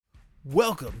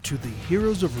Welcome to the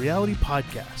Heroes of Reality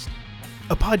podcast,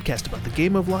 a podcast about the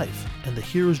game of life and the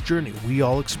hero's journey we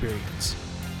all experience.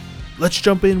 Let's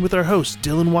jump in with our host,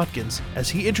 Dylan Watkins, as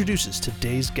he introduces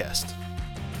today's guest.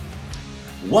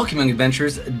 Welcome, young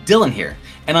adventurers. Dylan here.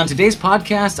 And on today's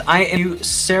podcast, I interview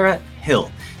Sarah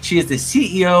Hill. She is the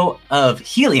CEO of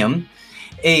Helium,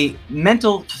 a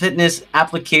mental fitness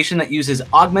application that uses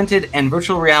augmented and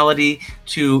virtual reality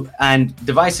and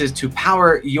devices to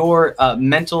power your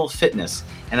mental fitness.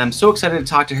 And I'm so excited to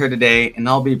talk to her today, and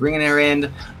I'll be bringing her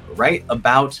in right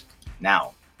about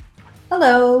now.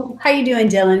 Hello. How you doing,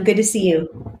 Dylan? Good to see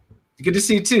you. Good to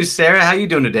see you too, Sarah. How are you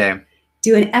doing today?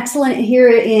 Doing excellent here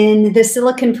in the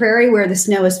Silicon Prairie where the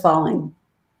snow is falling.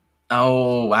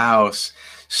 Oh, wow.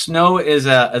 Snow is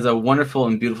a wonderful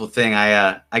and beautiful thing.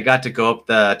 I got to go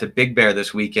up to Big Bear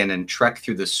this weekend and trek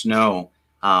through the snow,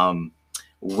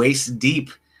 waist deep.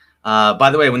 By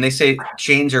the way, when they say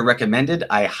chains are recommended,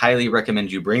 I highly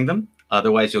recommend you bring them.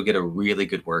 Otherwise, you'll get a really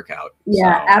good workout.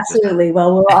 Yeah, absolutely.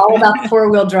 Well, we're all about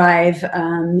four-wheel drive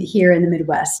here in the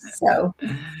Midwest. So,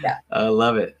 yeah. I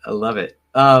love it.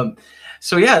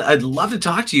 So yeah, I'd love to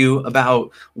talk to you about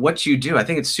what you do. I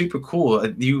think it's super cool.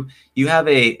 You have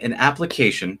an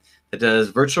application that does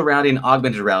virtual reality and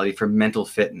augmented reality for mental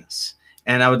fitness.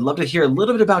 And I would love to hear a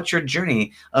little bit about your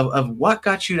journey of what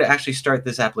got you to actually start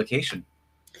this application.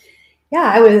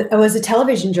 Yeah, I was a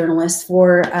television journalist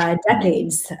for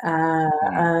decades,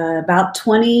 about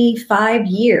 25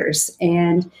 years,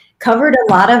 and covered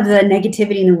a lot of the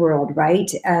negativity in the world,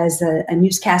 right? As a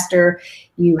newscaster,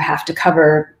 you have to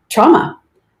cover trauma,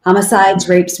 homicides,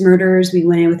 rapes, murders. We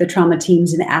went in with the trauma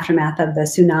teams in the aftermath of the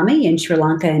tsunami in Sri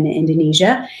Lanka and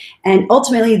Indonesia. And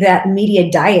ultimately that media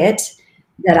diet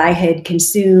that I had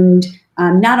consumed,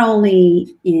 not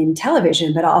only in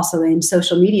television, but also in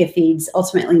social media feeds,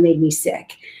 ultimately made me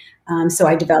sick. So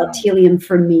I developed Helium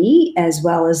for me, as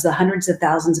well as the hundreds of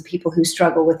thousands of people who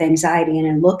struggle with anxiety and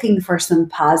are looking for some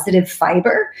positive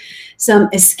fiber, some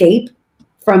escape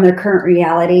from their current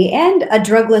reality, and a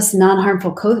drugless,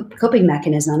 non-harmful coping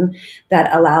mechanism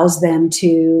that allows them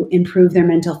to improve their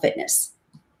mental fitness.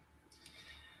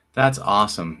 That's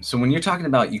awesome. So when you're talking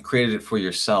about you created it for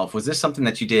yourself, was this something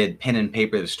that you did pen and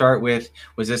paper to start with?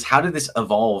 How did this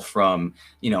evolve from,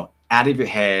 out of your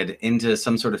head into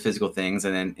some sort of physical things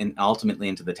and ultimately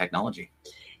into the technology?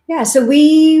 Yeah, so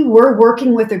we were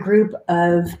working with a group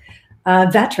of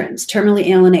veterans, terminally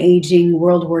ill and aging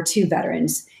World War II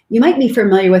veterans. You might be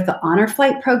familiar with the Honor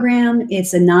Flight program.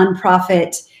 It's a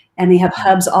nonprofit, and they have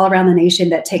hubs all around the nation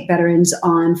that take veterans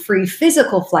on free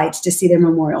physical flights to see their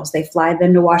memorials. They fly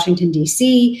them to Washington,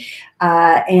 D.C.,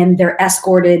 and they're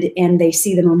escorted, and they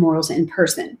see the memorials in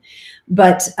person.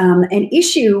 But an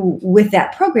issue with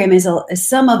that program is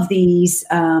some of these,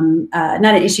 not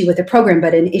an issue with the program,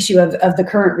 but an issue of the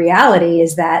current reality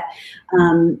is that,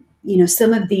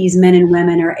 some of these men and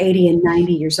women are 80 and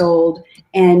 90 years old,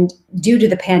 and due to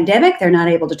the pandemic, they're not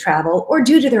able to travel, or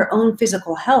due to their own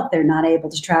physical health, they're not able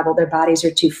to travel. Their bodies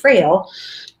are too frail.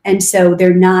 And so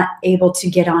they're not able to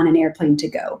get on an airplane to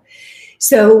go.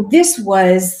 So this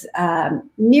was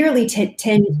nearly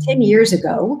 10 years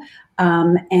ago.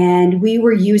 And we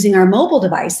were using our mobile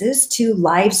devices to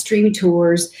live stream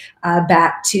tours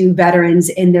back to veterans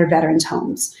in their veterans'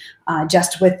 homes.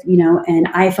 Just with, an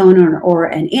iPhone or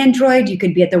an Android, you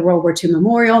could be at the World War II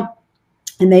Memorial,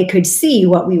 and they could see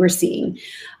what we were seeing.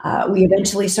 We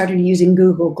eventually started using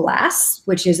Google Glass,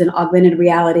 which is an augmented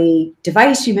reality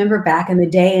device, you remember, back in the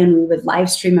day, and we would live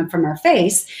stream it from our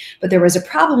face. But there was a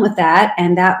problem with that,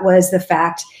 and that was the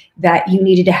fact that you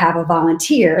needed to have a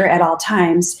volunteer at all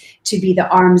times to be the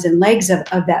arms and legs of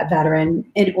that veteran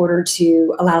in order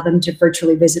to allow them to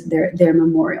virtually visit their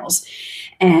memorials.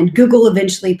 And Google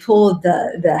eventually pulled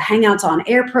the Hangouts on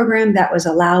Air program that was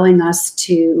allowing us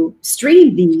to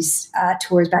stream these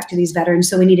tours back to these veterans.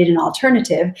 So we needed an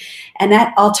alternative. And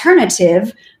that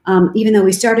alternative, even though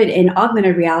we started in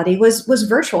augmented reality, was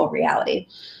virtual reality.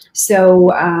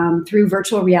 So through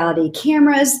virtual reality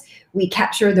cameras, we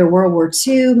captured the World War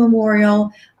II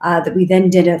memorial, that we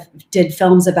then did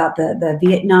films about the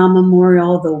Vietnam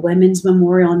Memorial, the Women's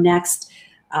Memorial next,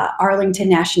 Arlington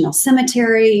National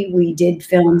Cemetery. We did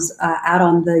films out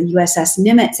on the USS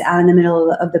Nimitz out in the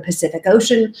middle of the Pacific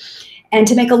Ocean. And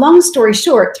to make a long story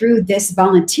short, through this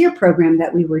volunteer program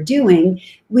that we were doing,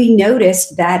 we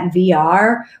noticed that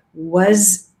VR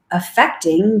was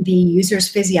affecting the user's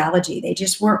physiology. They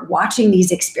just weren't watching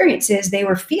these experiences, they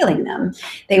were feeling them.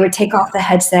 They would take off the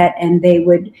headset and they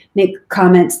would make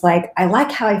comments like, "I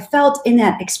like how I felt in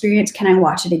that experience. Can I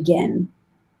watch it again?"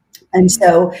 And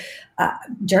so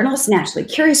journalist, naturally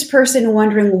curious person,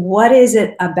 wondering what is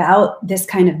it about this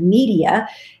kind of media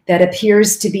that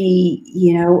appears to be,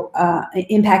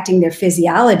 impacting their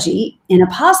physiology in a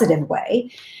positive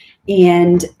way,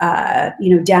 and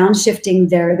downshifting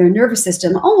their nervous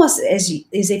system, almost as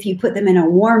if you put them in a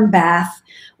warm bath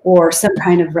or some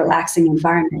kind of relaxing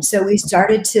environment. So we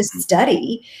started to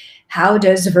study how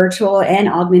does virtual and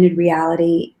augmented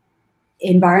reality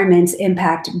environments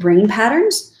impact brain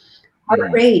patterns,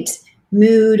 heart rate,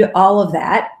 mood, all of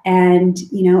that. And,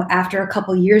 after a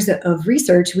couple of years of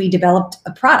research, we developed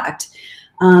a product.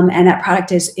 And that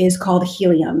product is called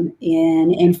Helium.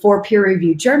 In 4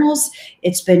 peer-reviewed journals,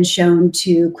 it's been shown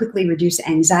to quickly reduce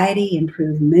anxiety,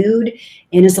 improve mood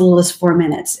in as little as 4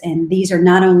 minutes. And these are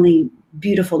not only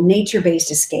beautiful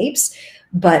nature-based escapes,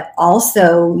 but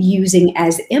also using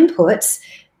as inputs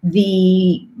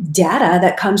the data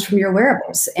that comes from your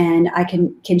wearables. And I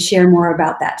can share more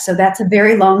about that. So that's a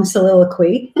very long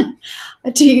soliloquy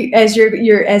as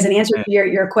an answer to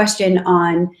your question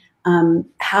on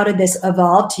how did this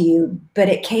evolve to you? But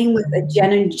it came with a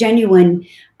genuine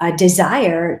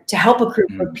desire to help a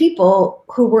group of people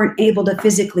who weren't able to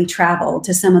physically travel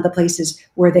to some of the places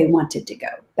where they wanted to go.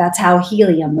 That's how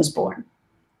Helium was born.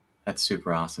 That's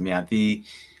super awesome. Yeah, the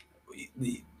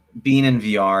being in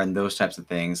VR and those types of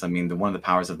things, I mean, one of the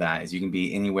powers of that is you can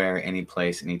be anywhere, any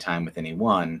place, anytime with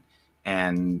anyone.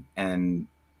 And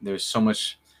there's so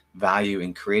much value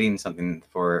in creating something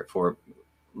for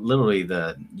literally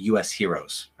the US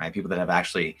heroes, right? People that have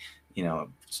actually,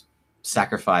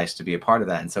 sacrificed to be a part of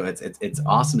that. And so it's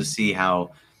awesome to see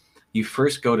how you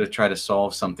first go to try to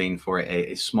solve something for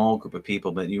a small group of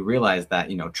people, but you realize that,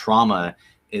 trauma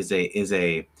is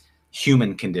a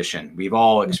human condition. We've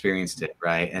all experienced it,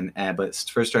 right? And but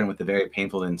first starting with the very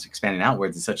painful and expanding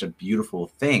outwards is such a beautiful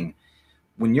thing.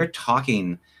 When you're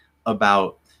talking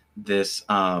about this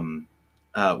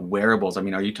wearables, I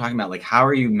mean, are you talking about like how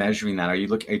are you measuring that? Are you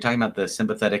talking about the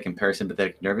sympathetic and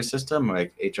parasympathetic nervous system, or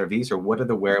like HRVs, or what are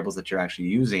the wearables that you're actually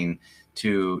using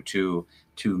to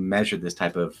measure this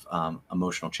type of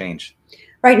emotional change?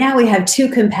 Right now we have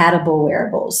 2 compatible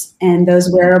wearables, and those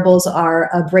wearables are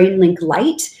a BrainLink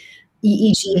Lite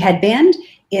EEG headband.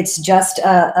 It's just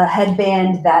a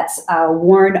headband that's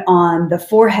worn on the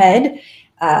forehead,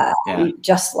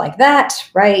 just like that,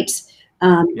 right?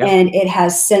 And it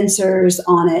has sensors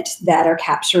on it that are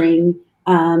capturing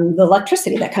the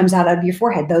electricity that comes out of your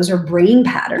forehead. Those are brain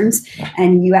patterns,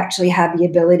 and you actually have the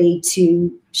ability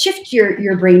to shift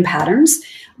your brain patterns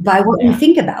by what you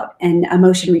think about and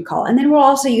emotion recall. And then we're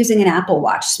also using an Apple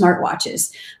Watch,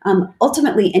 smartwatches.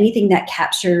 Ultimately, anything that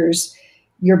captures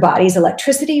your body's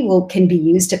electricity can be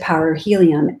used to power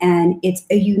Helium. And it's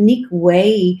a unique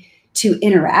way to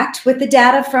interact with the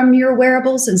data from your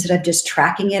wearables. Instead of just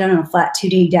tracking it on a flat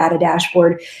 2D data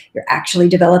dashboard, you're actually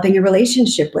developing a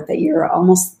relationship with it. You're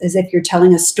almost as if you're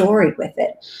telling a story with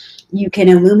it. You can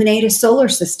illuminate a solar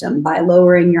system by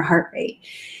lowering your heart rate.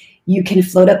 You can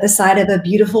float up the side of a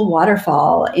beautiful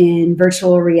waterfall in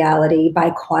virtual reality by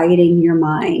quieting your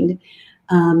mind.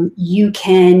 You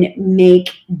can make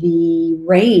the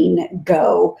rain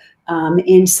go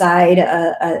inside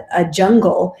a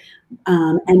jungle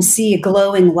and see a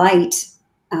glowing light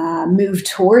move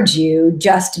towards you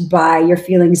just by your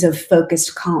feelings of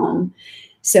focused calm.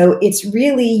 So it's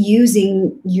really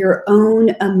using your own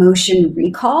emotion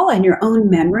recall and your own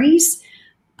memories.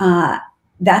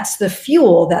 That's the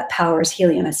fuel that powers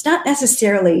Helium. It's not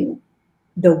necessarily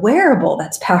the wearable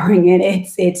that's powering it.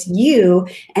 It's you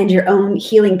and your own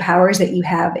healing powers that you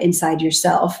have inside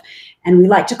yourself. And we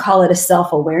like to call it a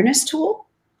self-awareness tool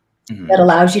that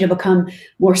allows you to become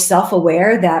more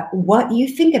self-aware that what you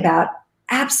think about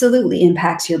absolutely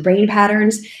impacts your brain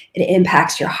patterns. It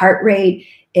impacts your heart rate.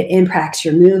 It impacts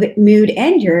your mood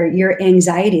and your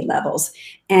anxiety levels.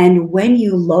 And when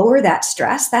you lower that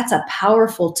stress, that's a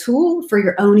powerful tool for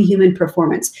your own human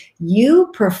performance.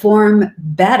 You perform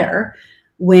better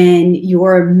when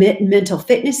your mental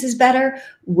fitness is better,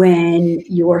 when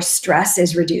your stress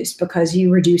is reduced, because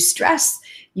you reduce stress,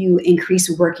 you increase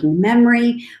working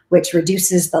memory, which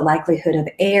reduces the likelihood of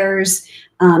errors,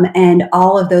 and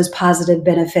all of those positive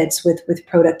benefits with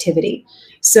productivity.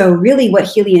 So really what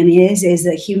Helium is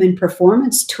a human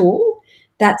performance tool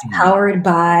that's powered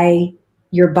by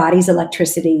your body's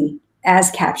electricity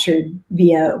as captured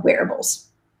via wearables.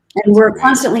 And we're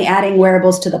constantly adding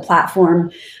wearables to the platform.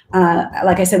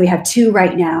 Like I said, we have 2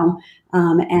 right now,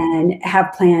 and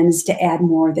have plans to add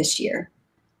more this year.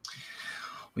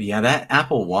 Well, yeah, that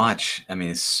Apple Watch, I mean,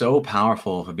 is so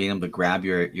powerful for being able to grab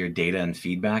your data and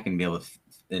feedback and be able to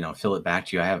fill it back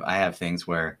to you. I have things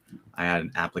where I had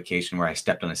an application where I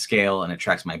stepped on a scale and it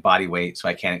tracks my body weight, so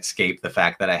I can't escape the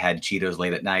fact that I had Cheetos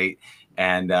late at night.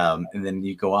 And then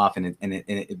you go off and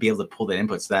it be able to pull that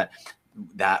input. So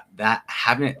that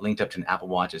having it linked up to an Apple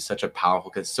Watch is such a powerful,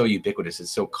 because it's so ubiquitous.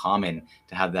 It's so common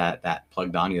to have that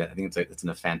plugged on you. That I think it's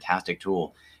a fantastic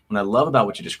tool. What I love about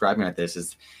what you're describing at this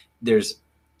is there's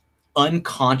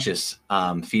unconscious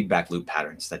feedback loop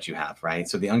patterns that you have, right?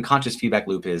 So the unconscious feedback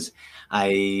loop is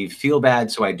I feel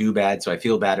bad, so I do bad, so I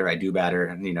feel better, I do better,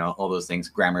 and all those things,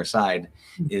 grammar aside,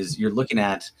 is you're looking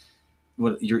at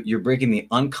what you're breaking the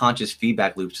unconscious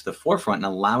feedback loops to the forefront and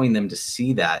allowing them to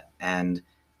see that. And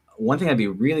one thing I'd be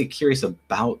really curious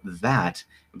about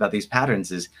these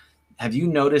patterns is, have you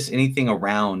noticed anything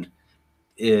around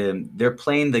they're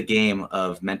playing the game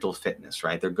of mental fitness,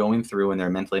 right? They're going through and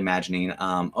they're mentally imagining,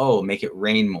 make it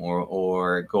rain more,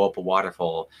 or go up a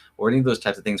waterfall, or any of those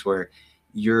types of things where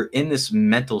you're in this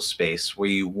mental space where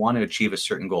you want to achieve a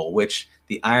certain goal, which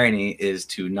the irony is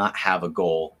to not have a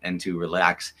goal and to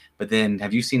relax. But then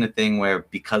have you seen a thing where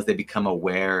because they become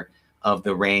aware of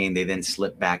the rain, they then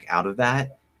slip back out of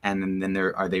that? And then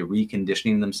are they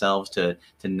reconditioning themselves to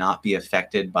not be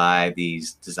affected by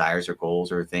these desires or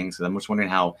goals or things? So I'm just wondering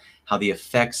how the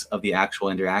effects of the actual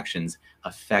interactions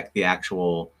affect the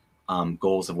actual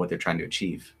goals of what they're trying to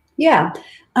achieve. Yeah,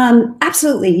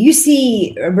 absolutely. You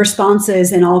see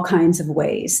responses in all kinds of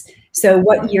ways. So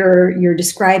what you're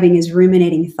describing is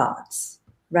ruminating thoughts,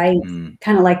 right?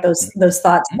 Kind of like those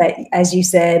thoughts that, as you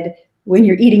said, when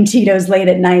you're eating Cheetos late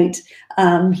at night,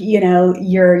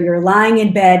 you're lying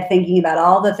in bed thinking about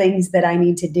all the things that I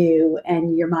need to do,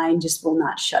 and your mind just will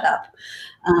not shut up.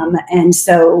 And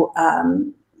so,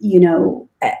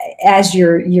 as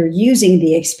you're using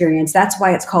the experience, that's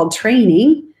why it's called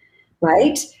training,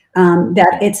 right?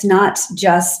 That it's not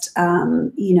just,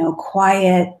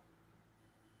 quiet,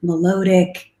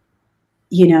 melodic,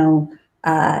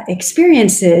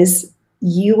 experiences.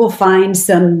 You will find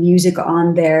some music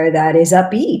on there that is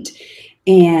upbeat,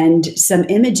 and some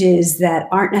images that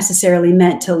aren't necessarily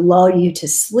meant to lull you to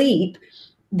sleep.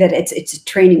 That it's a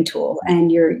training tool,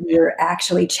 and you're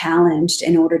actually challenged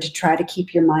in order to try to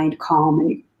keep your mind calm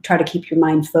and try to keep your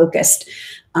mind focused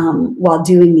while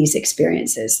doing these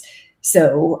experiences.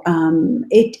 So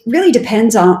it really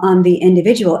depends on the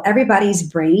individual. Everybody's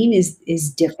brain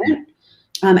is different.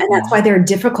 And that's why there are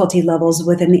difficulty levels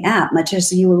within the app. Much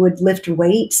as you would lift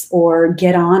weights or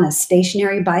get on a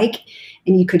stationary bike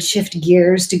and you could shift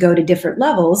gears to go to different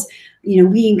levels,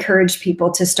 we encourage people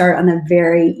to start on the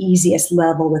very easiest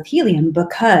level with Helium,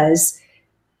 because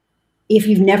if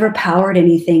you've never powered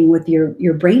anything with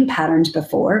your brain patterns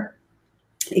before,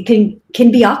 it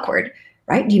can be awkward,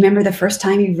 right? Do you remember the first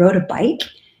time you rode a bike?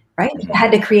 Right? You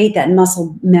had to create that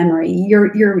muscle memory. Your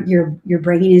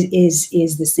brain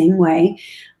is the same way,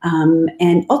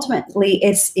 and ultimately,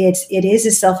 it is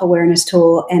a self-awareness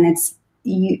tool, and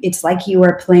it's like you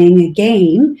are playing a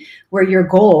game where your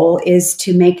goal is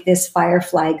to make this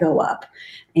firefly go up.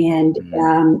 And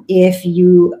if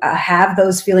you have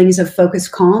those feelings of focus,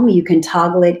 calm, you can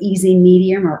toggle it easy,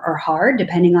 medium, or hard,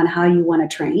 depending on how you want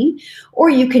to train, or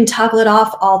you can toggle it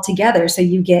off altogether so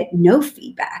you get no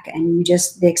feedback and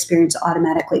the experience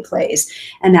automatically plays.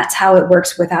 And that's how it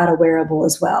works without a wearable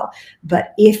as well.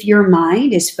 But if your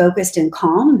mind is focused and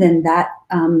calm, then that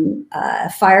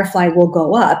firefly will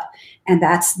go up. And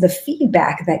that's the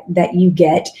feedback that you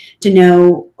get to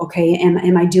know, okay,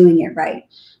 am I doing it right?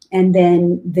 And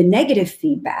then the negative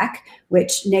feedback,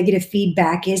 which negative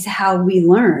feedback is how we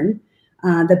learn.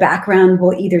 The background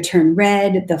will either turn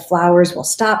red, the flowers will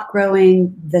stop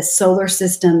growing, the solar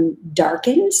system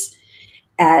darkens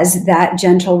as that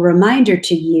gentle reminder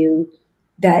to you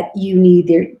that you need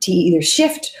to either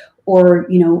shift or,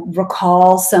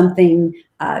 recall something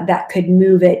that could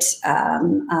move it,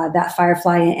 that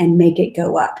firefly, and make it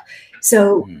go up.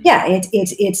 So yeah,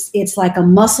 it's like a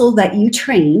muscle that you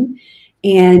train.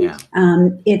 And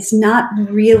it's not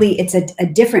really, it's a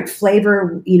different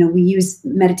flavor. We use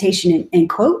meditation in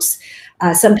quotes.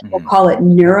 Some people call it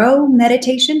neuro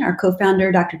meditation. Our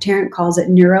co-founder, Dr. Tarrant, calls it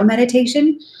neuro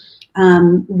meditation,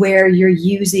 where you're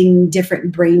using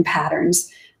different brain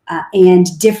patterns and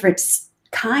different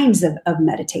kinds of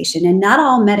meditation. And not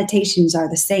all meditations are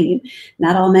the same.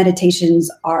 Not all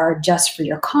meditations are just for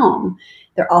your calm.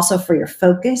 They're also for your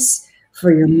focus,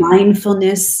 for your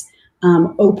mindfulness,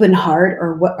 open heart,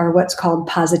 or what's called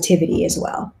positivity as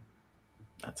well.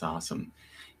 That's awesome.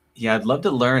 Yeah, I'd love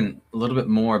to learn a little bit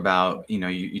more about,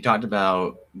 you talked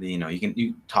about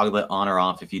you toggle it on or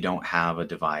off if you don't have a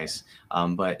device.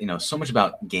 But so much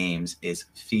about games is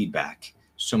feedback.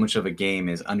 So much of a game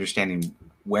is understanding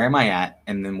where am I at,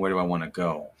 and then where do I want to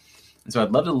go? And so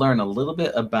I'd love to learn a little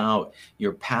bit about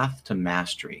your path to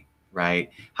mastery, right?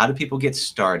 How do people get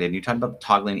started? You talked about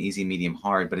toggling easy, medium,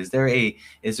 hard, but is there a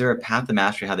path to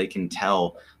mastery, how they can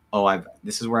tell, oh,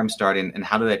 this is where I'm starting, and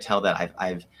how do they tell that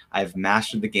I've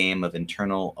mastered the game of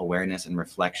internal awareness and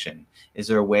reflection? Is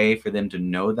there a way for them to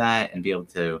know that and be able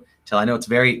to tell? I know it's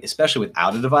very, especially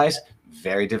without a device,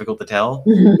 very difficult to tell,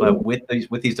 but with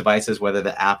these devices, whether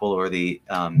the Apple or the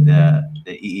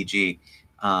EEG,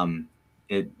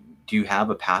 do you have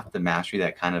a path to mastery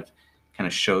that kind of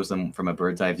shows them from a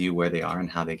bird's eye view where they are and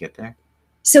how they get there?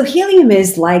 So Helium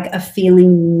is like a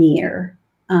feeling mirror,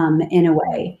 in a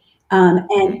way.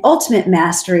 And ultimate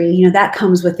mastery, that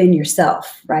comes within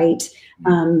yourself, right?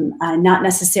 Not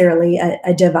necessarily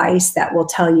a device that will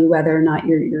tell you whether or not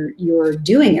you're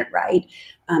doing it right.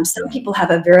 Some people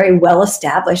have a very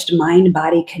well-established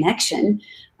mind-body connection,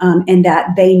 and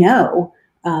that they know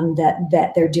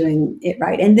that they're doing it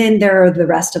right. And then there are the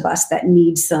rest of us that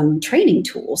need some training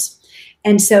tools.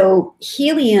 And so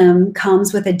Helium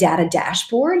comes with a data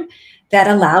dashboard that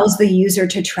allows the user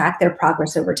to track their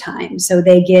progress over time. So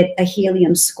they get a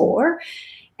Helium score,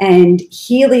 and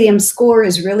Helium score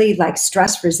is really like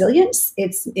stress resilience.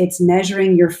 It's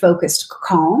measuring your focused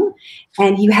calm,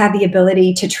 and you have the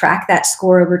ability to track that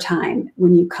score over time.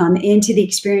 When you come into the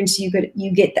experience, you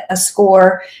get a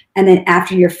score, and then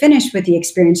after you're finished with the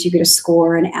experience, you get a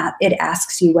score, and it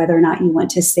asks you whether or not you want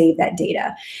to save that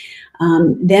data.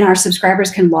 Then our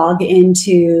subscribers can log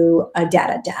into a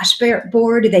data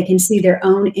dashboard. They can see their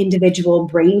own individual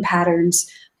brain patterns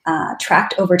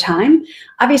tracked over time.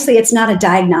 Obviously, it's not a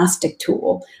diagnostic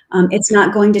tool. It's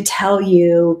not going to tell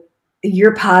you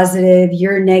you're positive,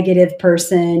 you're a negative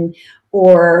person,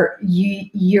 or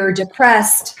you're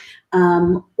depressed,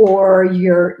 or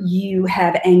you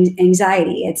have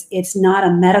anxiety. It's not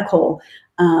a medical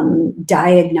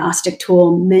diagnostic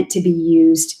tool meant to be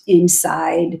used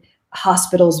inside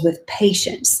hospitals with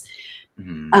patients.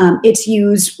 It's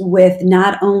used with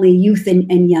not only youth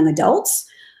and young adults,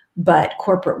 but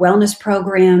corporate wellness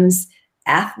programs,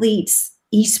 athletes,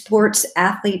 esports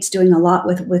athletes, doing a lot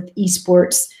with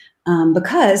esports,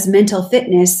 because mental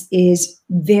fitness is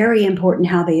very important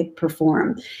how they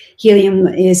perform. Helium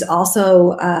is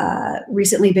also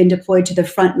recently been deployed to the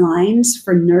front lines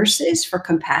for nurses for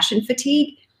compassion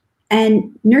fatigue.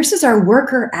 And nurses are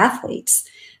worker athletes.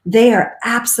 They are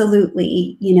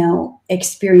absolutely,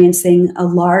 experiencing a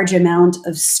large amount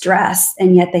of stress,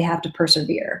 and yet they have to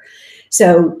persevere.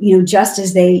 So, just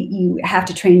as you have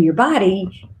to train your body,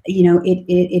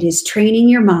 it is training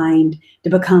your mind to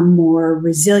become more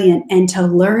resilient and to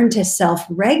learn to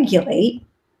self-regulate,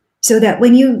 so that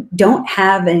when you don't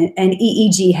have an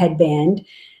EEG headband,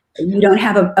 you don't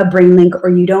have a BrainLink, or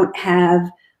you don't have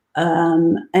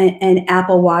an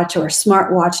Apple Watch or a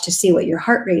smartwatch to see what your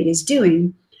heart rate is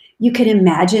doing, you can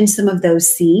imagine some of those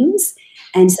scenes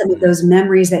and some of those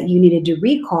memories that you needed to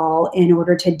recall in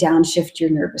order to downshift your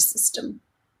nervous system.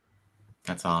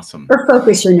 That's awesome. Or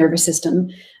focus your nervous system,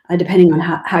 depending on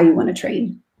how you want to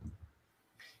train.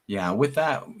 Yeah, with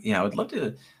that, I would love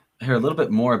to hear a little bit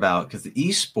more about, because the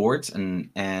esports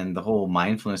and the whole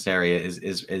mindfulness area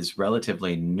is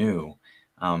relatively new,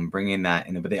 bringing that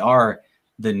in, but they are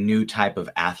the new type of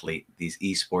athlete, these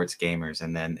esports gamers,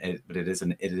 and then it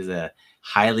is a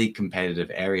highly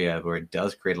competitive area where it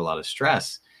does create a lot of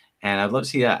stress. And I'd love to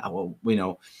see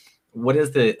what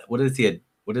is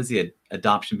the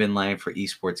adoption been like for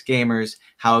esports gamers?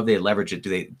 How have they leveraged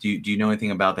it? Do you know anything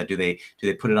about that? Do they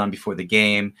put it on before the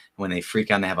game? When they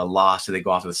freak out and they have a loss, do they go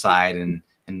off to the side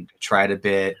and try it a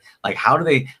bit? Like, how do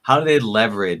they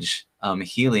leverage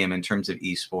Helium in terms of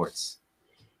esports?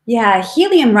 Yeah,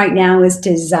 Helium right now is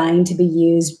designed to be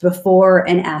used before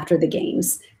and after the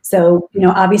games. So,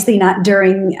 obviously not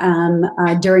during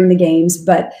the games,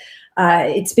 but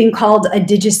it's being called a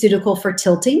digiceutical for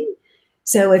tilting.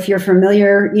 So if you're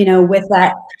familiar, with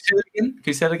that. Can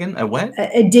you say that again? A what?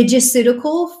 A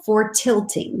digiceutical for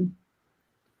tilting.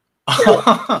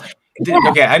 Yeah.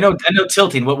 Okay, I know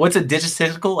tilting. What's a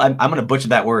digiceutical? I'm going to butcher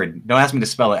that word. Don't ask me to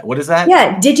spell it. What is that?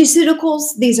 Yeah,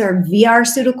 digiceuticals. These are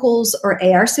VR-ceuticals or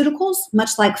AR-ceuticals,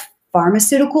 much like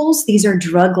pharmaceuticals. These are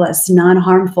drugless,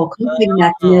 non-harmful coping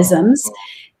mechanisms.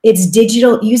 It's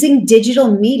using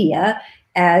digital media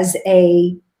as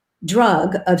a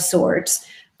drug of sorts.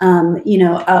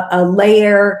 A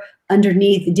layer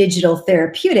underneath digital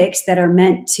therapeutics that are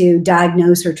meant to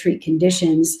diagnose or treat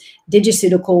conditions.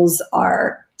 Digiceuticals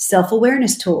are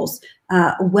self-awareness tools,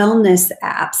 wellness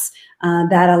apps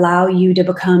that allow you to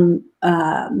become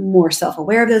more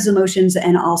self-aware of those emotions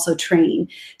and also train.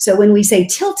 So when we say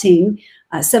tilting,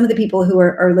 Some of the people who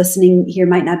are listening here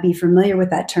might not be familiar with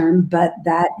that term, but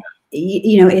that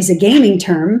is a gaming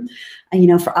term,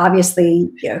 for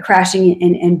obviously crashing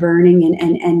and burning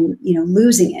and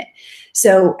losing it.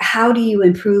 So how do you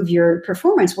improve your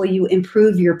performance? Well, you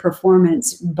improve your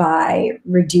performance by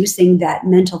reducing that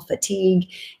mental fatigue,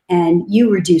 and you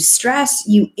reduce stress.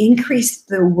 You increase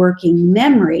the working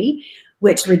memory,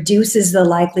 which reduces the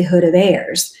likelihood of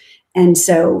errors. And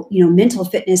so, mental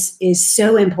fitness is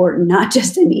so important, not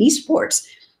just in esports,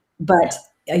 but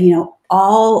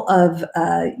all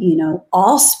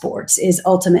sports is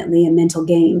ultimately a mental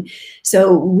game.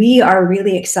 So we are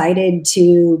really excited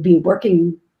to be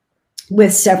working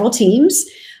with several teams.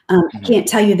 I can't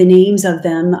tell you the names of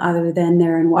them other than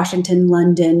they're in Washington,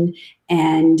 London,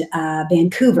 and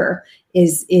Vancouver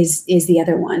is the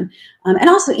other one. And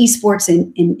also esports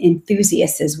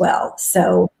enthusiasts as well.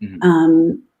 So,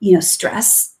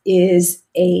 stress is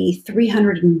a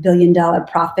 $300 billion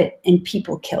profit and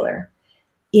people killer.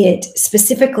 It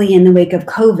specifically in the wake of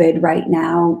COVID right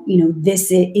now, this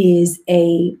is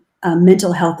a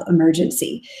mental health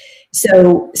emergency.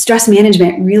 So stress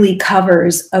management really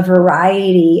covers a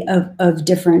variety of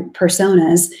different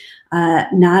personas,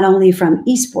 not only from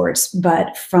esports,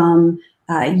 but from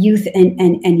youth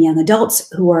and young adults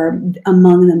who are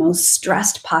among the most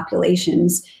stressed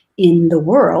populations in the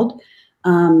world,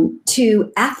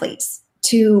 to athletes,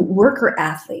 to worker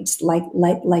athletes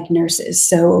like nurses.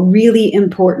 So a really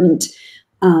important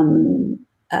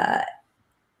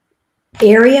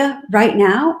area right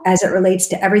now as it relates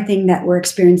to everything that we're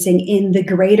experiencing in the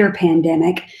greater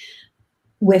pandemic,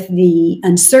 with the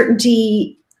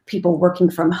uncertainty, people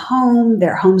working from home,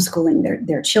 they're homeschooling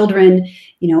their children.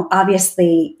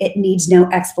 Obviously it needs no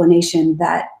explanation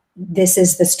that this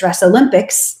is the stress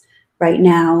Olympics right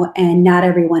now, and not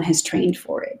everyone has trained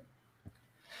for it.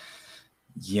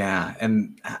 Yeah.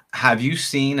 And have you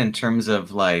seen, in terms of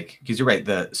because you're right,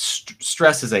 the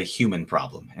stress is a human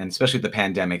problem, and especially the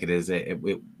pandemic,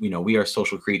 we are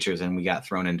social creatures, and we got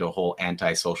thrown into a whole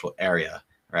antisocial area,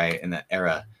 right, in that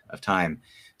era of time.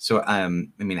 So,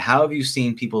 how have you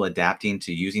seen people adapting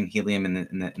to using helium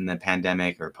in the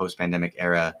pandemic or post-pandemic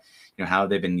era? How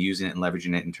they've been using it and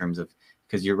leveraging it in terms of,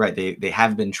 because you're right, they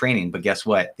have been training, but guess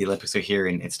what? The Olympics are here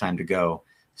and it's time to go.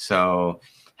 So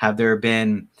have there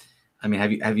been,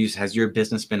 has your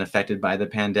business been affected by the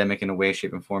pandemic in a way,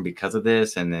 shape, and form because of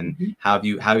this? And then how have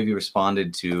you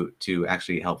responded to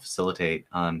actually help facilitate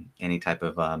any type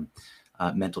of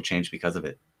mental change because of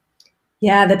it?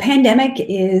 Yeah, the pandemic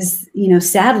is,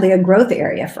 sadly, a growth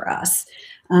area for us.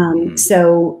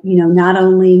 So, not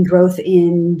only growth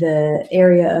in the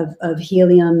area of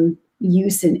helium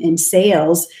use and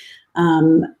sales,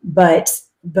 but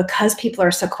because people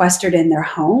are sequestered in their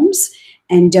homes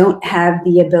and don't have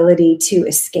the ability to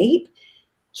escape,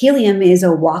 helium is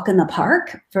a walk in the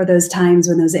park for those times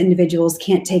when those individuals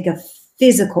can't take a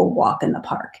physical walk in the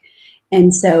park.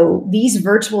 And so these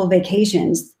virtual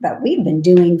vacations that we've been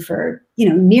doing for,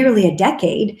 nearly a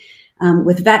decade,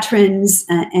 with veterans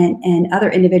and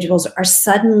other individuals are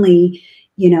suddenly,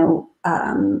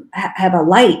 have a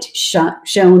light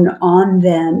shown on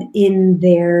them in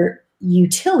their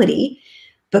utility,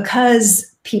 because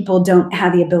people don't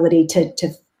have the ability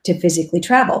to physically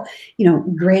travel.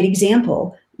 Great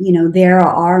example. There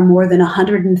are more than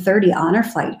 130 honor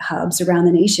flight hubs around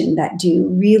the nation that do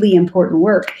really important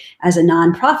work as a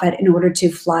nonprofit in order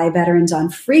to fly veterans on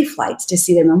free flights to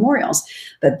see their memorials.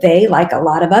 But they, like a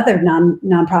lot of other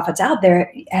nonprofits out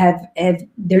there,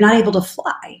 they're not able to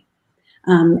fly,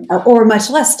 or much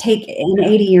less take an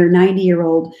 80 or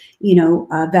 90-year-old,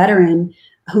 veteran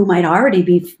who might already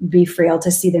be frail to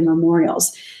see their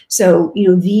memorials. So,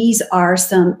 these are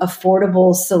some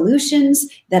affordable solutions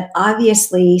that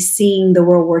obviously seeing the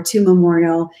World War II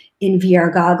memorial in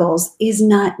VR goggles is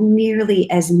not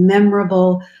nearly as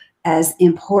memorable, as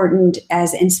important,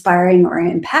 as inspiring or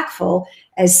impactful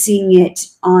as seeing it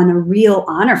on a real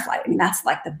honor flight. That's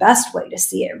like the best way to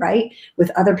see it, right? With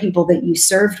other people that you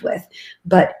served with.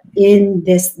 But in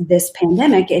this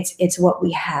pandemic, it's what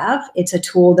we have. It's a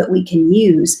tool that we can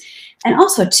use. And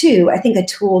also, too, I think a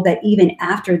tool that even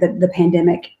after the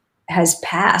pandemic has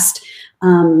passed,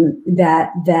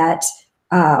 that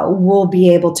we'll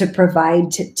be able to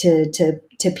provide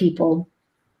to people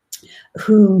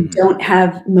who don't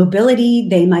have mobility.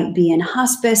 They might be in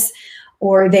hospice,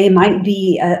 or they might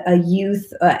be a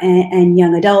youth and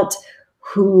young adult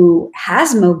who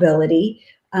has mobility,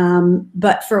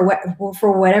 but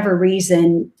for whatever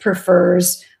reason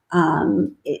prefers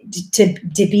to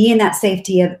be in that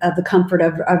safety of the comfort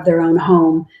of their own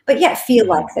home, but yet feel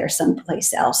like they're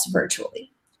someplace else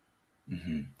virtually.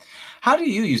 How do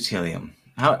you use helium?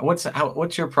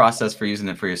 What's your process for using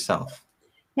it for yourself?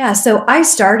 Yeah, so I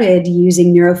started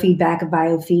using neurofeedback and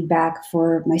biofeedback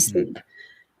for my sleep.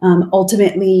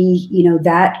 Ultimately,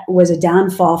 that was a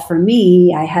downfall for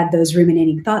me. I had those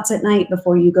ruminating thoughts at night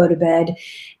before you go to bed.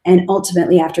 And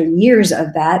ultimately, after years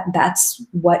of that, that's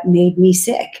what made me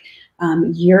sick.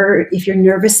 If your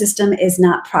nervous system is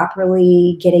not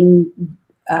properly getting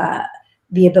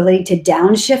the ability to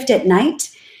downshift at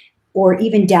night, or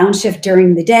even downshift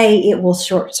during the day, it will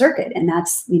short circuit. And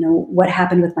that's, what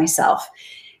happened with myself.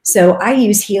 So I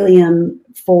use helium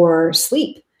for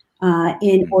sleep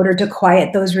in order to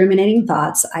quiet those ruminating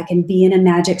thoughts. I can be in a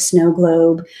magic snow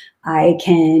globe. I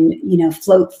can,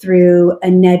 float through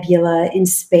a nebula in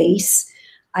space.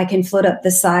 I can float up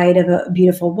the side of a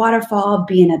beautiful waterfall,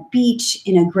 be in a beach,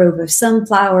 in a grove of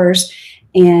sunflowers.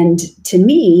 And to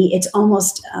me, it's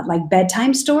almost like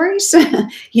bedtime stories,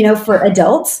 for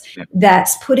adults.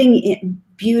 That's putting in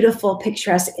beautiful,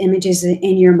 picturesque images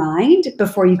in your mind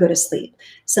before you go to sleep.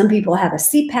 Some people have a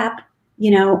CPAP,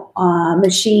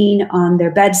 machine on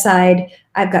their bedside.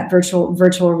 I've got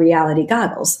virtual reality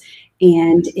goggles.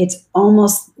 And it's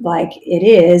almost like it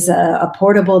is a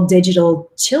portable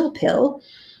digital chill pill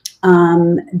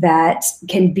that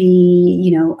can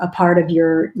be, a part of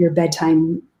your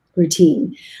bedtime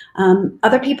routine.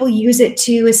 Other people use it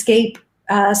to escape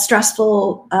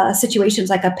stressful situations,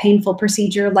 like a painful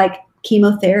procedure like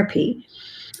chemotherapy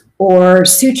or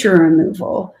suture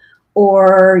removal,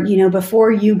 or,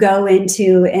 before you go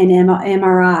into an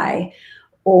MRI,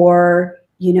 or,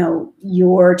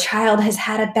 your child has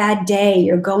had a bad day,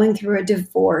 you're going through a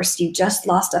divorce, you just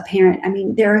lost a parent. I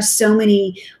mean, there are so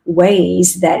many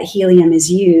ways that helium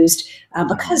is used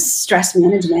because stress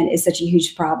management is such a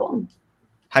huge problem.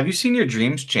 Have you seen your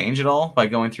dreams change at all by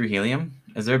going through helium?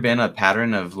 Has there been a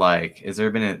pattern of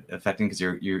affecting, because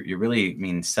you're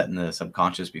really setting the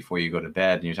subconscious before you go to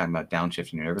bed, and you're talking about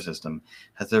downshifting your nervous system.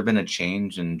 Has there been a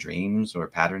change in dreams or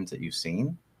patterns that you've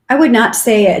seen? I would not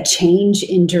say a change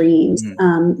in dreams.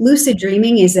 Lucid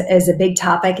dreaming is a big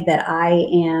topic that I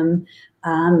am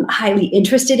highly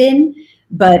interested in,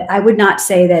 but I would not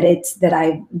say that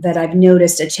I've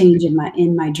noticed a change in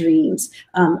my dreams,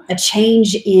 a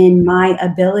change in my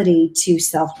ability to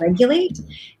self-regulate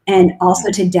and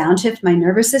also to downshift my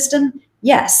nervous system.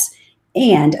 Yes.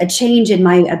 And a change in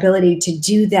my ability to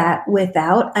do that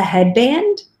without a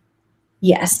headband.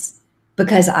 Yes.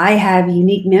 Because I have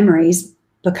unique memories,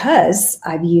 because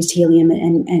I've used helium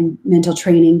and mental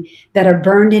training, that are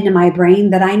burned into my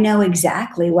brain, that I know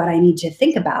exactly what I need to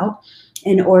think about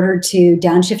in order to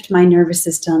downshift my nervous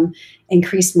system,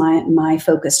 increase my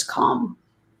focused calm.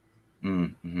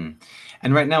 Mm-hmm.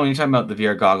 And right now, when you're talking about the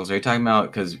VR goggles, are you talking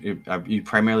about, because are you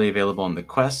primarily available on the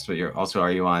Quest, but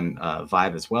are you on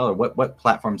Vive as well, or what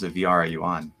platforms of VR are you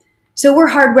on? So we're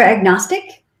hardware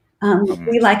agnostic.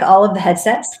 We like all of the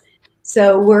headsets.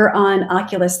 So we're on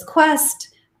Oculus Quest,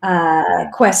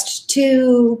 Quest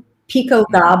 2, Pico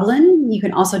Goblin. You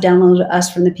can also download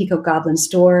us from the Pico Goblin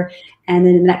store. And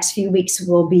then in the next few weeks,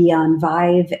 we'll be on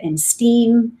Vive and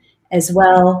Steam as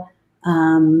well.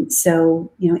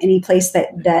 So, any place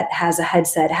that has a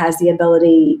headset has the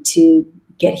ability to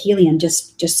get helium.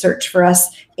 Just search for us,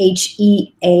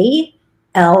 HEALIUM,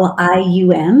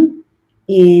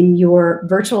 in your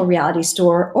virtual reality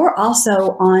store, or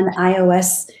also on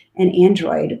iOS and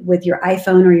Android with your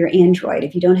iPhone or your Android.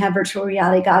 If you don't have virtual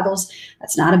reality goggles,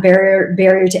 that's not a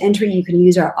barrier to entry. You can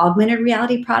use our augmented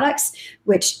reality products,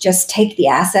 which just take the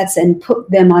assets and put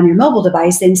them on your mobile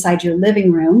device inside your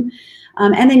living room.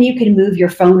 And then you can move your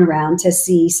phone around to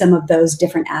see some of those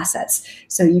different assets.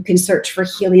 So you can search for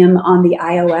helium on the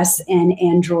iOS and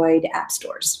Android app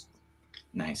stores.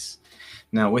 Nice.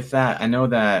 Now, with that, I know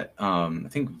that I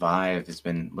think Vive has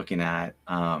been looking at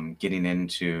getting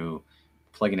into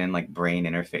plugging in like brain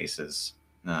interfaces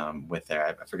with there.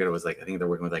 I forget, it was like, I think they're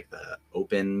working with like the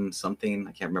Open something.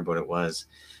 I can't remember what it was.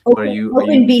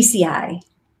 OpenBCI.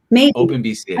 Maybe.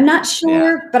 OpenBCI. I'm not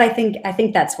sure, but I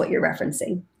think that's what you're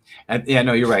referencing. Yeah,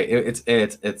 no, you're right.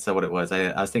 It's what it was.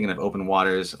 I was thinking of Open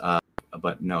Waters,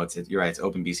 but no, you're right. It's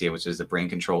OpenBCI, which is the brain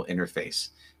control interface.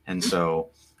 And so,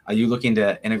 are you looking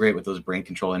to integrate with those brain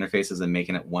control interfaces and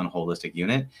making it one holistic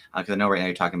unit? Because I know right now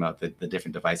you're talking about the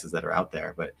different devices that are out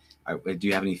there, but do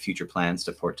you have any future plans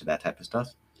to port to that type of stuff?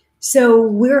 So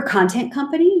we're a content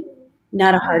company,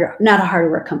 not a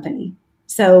hardware company.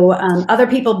 So other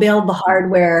people build the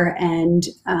hardware, and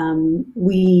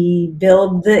we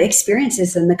build the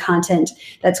experiences and the content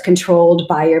that's controlled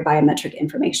by your biometric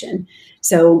information.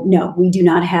 So no, we do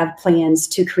not have plans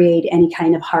to create any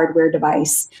kind of hardware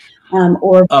device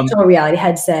or virtual reality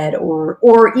headset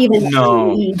or even an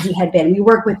EEG headband. We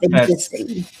work with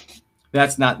existing.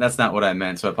 That's not what I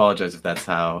meant. So I apologize if that's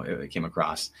how it came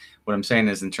across. What I'm saying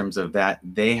is, in terms of that,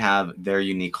 they have their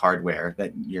unique hardware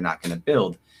that you're not going to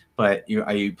build. But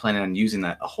are you planning on using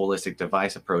a holistic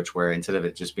device approach, where instead of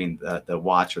it just being the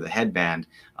watch or the headband,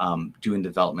 doing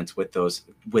developments with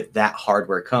that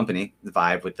hardware company, the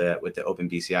Vive, with the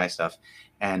OpenBCI stuff,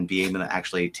 and be able to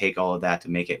actually take all of that to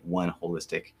make it one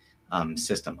holistic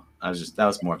system? That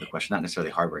was more of the question, not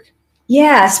necessarily hardware.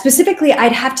 Yeah, specifically,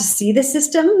 I'd have to see the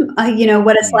system,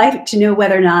 what it's like, to know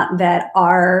whether or not that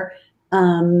our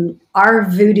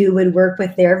Voodoo would work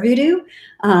with their Voodoo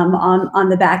on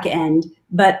the back end.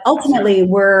 But ultimately,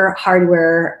 we're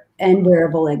hardware and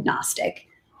wearable agnostic.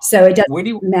 So it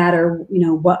doesn't matter,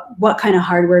 what kind of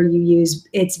hardware you use.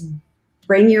 It's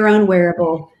bring your own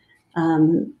wearable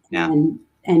and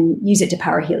use it to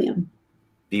power Helium.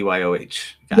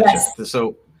 BYOH. Gotcha. Yes.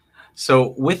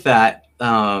 So with that,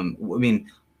 I mean,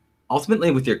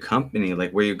 ultimately with your company,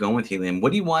 like where you're going with Helium,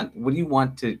 what do you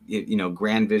want to,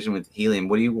 grand vision with Helium?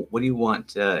 What do you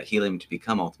want Helium to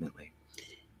become ultimately?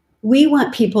 We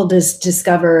want people to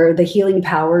discover the healing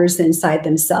powers inside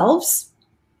themselves,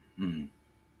 one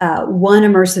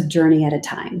immersive journey at a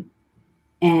time.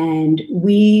 And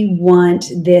we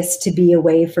want this to be a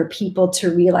way for people to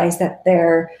realize that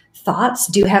their thoughts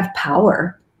do have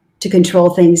power to control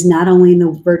things, not only in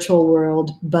the virtual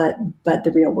world, but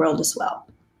the real world as well.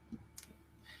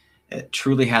 It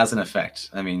truly has an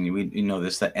effect. I mean, you know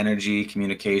this, that energy,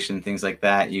 communication, things like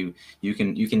that. You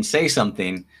can say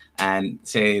something and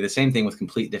say the same thing with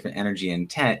complete different energy and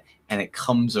intent, and it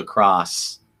comes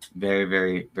across very,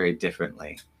 very, very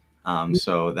differently.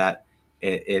 So that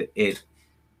it's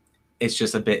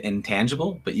just a bit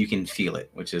intangible, but you can feel it,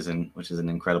 which is an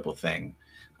incredible thing.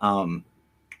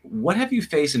 What have you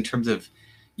faced in terms of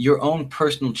your own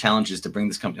personal challenges to bring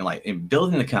this company to life, in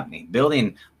building the company,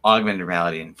 building augmented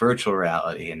reality and virtual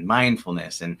reality and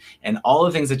mindfulness and all the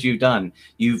things that you've done?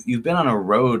 You've been on a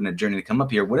road and a journey to come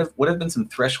up here. What have been some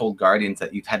threshold guardians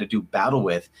that you've had to do battle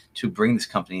with to bring this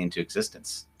company into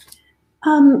existence?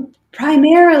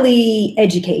 Primarily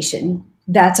education.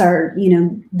 That's our,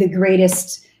 the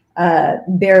greatest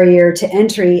barrier to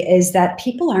entry, is that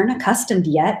people aren't accustomed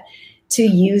yet to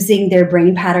using their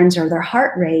brain patterns or their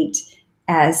heart rate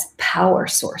as power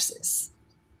sources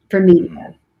for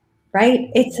media, right?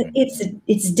 It's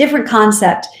a different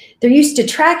concept. They're used to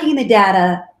tracking the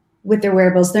data with their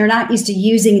wearables. They're not used to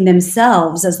using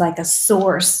themselves as like a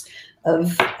source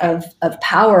of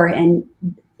power and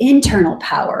internal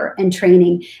power and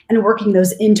training and working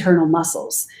those internal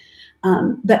muscles.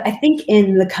 But I think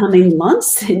in the coming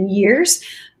months and years,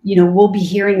 we'll be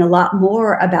hearing a lot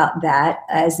more about that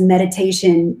as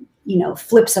meditation,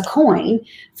 flips a coin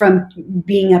from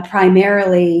being a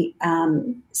primarily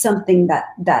something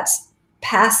that's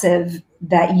passive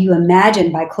that you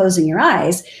imagine by closing your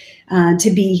eyes,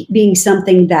 to being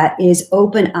something that is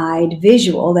open-eyed,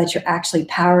 visual, that you're actually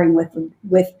powering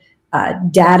with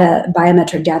data,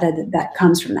 biometric data that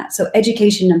comes from that. So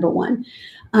education, number one.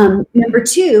 Number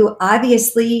two,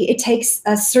 obviously, it takes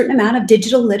a certain amount of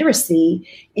digital literacy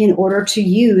in order to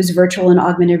use virtual and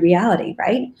augmented reality,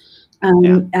 right?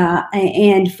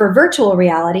 And for virtual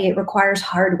reality, it requires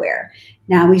hardware.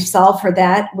 Now, we've solved for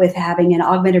that with having an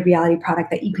augmented reality product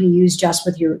that you can use just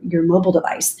with your mobile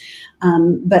device.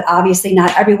 But obviously,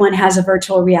 not everyone has a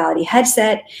virtual reality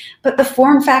headset, but the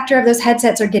form factor of those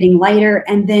headsets are getting lighter.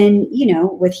 And then,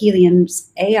 with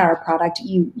Helium's AR product,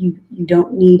 you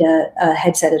don't need a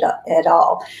headset at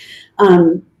all.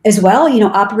 As well,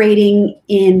 operating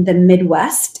in the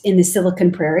Midwest, in the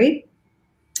Silicon Prairie,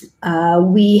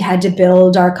 we had to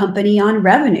build our company on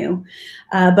revenue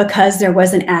because there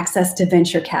wasn't access to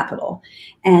venture capital.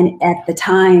 And at the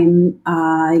time,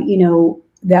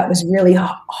 that was really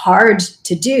hard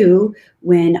to do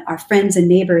when our friends and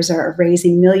neighbors are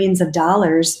raising millions of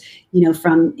dollars,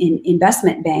 from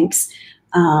investment banks.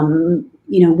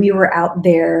 We were out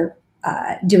there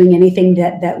doing anything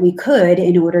that we could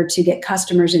in order to get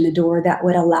customers in the door that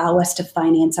would allow us to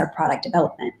finance our product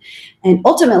development. And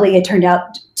ultimately, it turned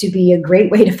out to be a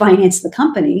great way to finance the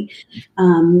company,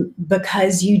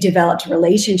 because you developed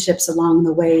relationships along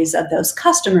the ways of those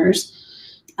customers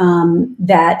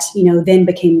that, then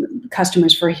became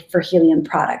customers for Helium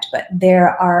product. But there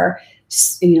are,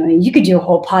 you could do a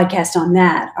whole podcast on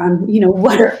that, on,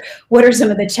 what are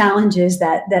some of the challenges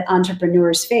that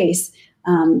entrepreneurs face.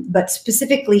 But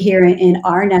specifically here in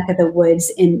our neck of the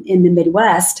woods in the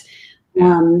Midwest,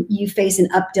 you face an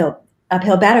uphill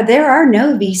battle. There are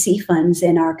no VC funds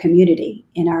in our community,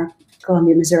 in our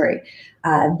Columbia, Missouri.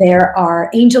 There are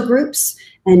angel groups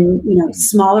and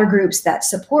smaller groups that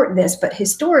support this, but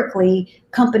historically,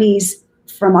 companies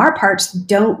from our parts,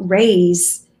 don't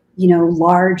raise,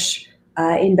 large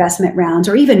investment rounds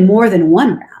or even more than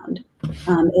one round.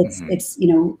 It's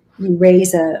you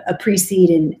raise a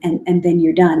pre-seed and then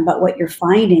you're done. But what you're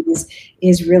finding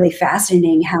is really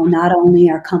fascinating, how not only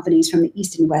are companies from the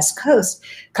East and West Coast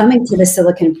coming to the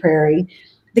Silicon Prairie,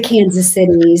 the Kansas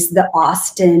Cities, the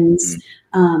Austins,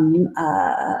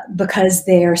 because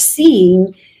they're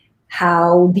seeing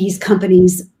how these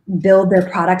companies build their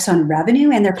products on revenue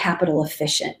and they're capital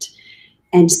efficient.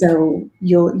 And so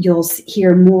you'll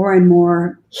hear more and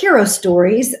more hero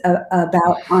stories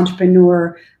about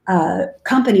entrepreneur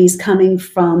companies coming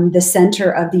from the center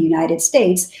of the United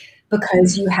States,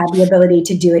 because you have the ability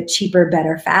to do it cheaper,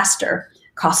 better, faster.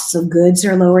 Costs of goods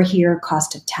are lower here.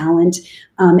 Cost of talent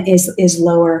is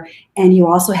lower. And you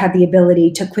also have the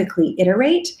ability to quickly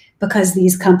iterate, because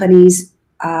these companies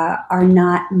are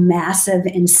not massive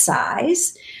in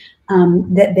size,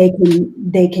 that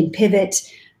they can pivot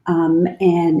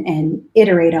and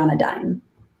iterate on a dime.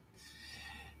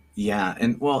 Yeah,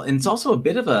 and it's also a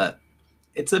bit of a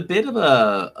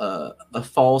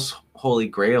false holy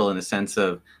grail, in the sense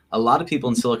of a lot of people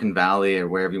in Silicon Valley, or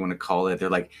wherever you want to call it, they're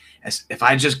like, if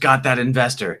I just got that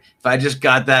investor, if I just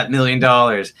got that $1 million,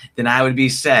 then I would be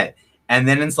set. And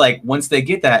then it's like, once they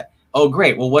get that, oh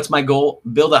great, well, what's my goal?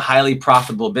 Build a highly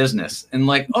profitable business. And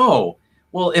like, oh,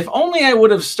 well, if only I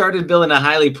would have started building a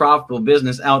highly profitable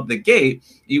business out the gate,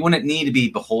 you wouldn't need to be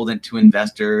beholden to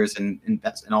investors and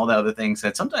invest and all the other things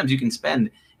that sometimes you can spend.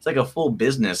 It's like a full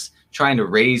business trying to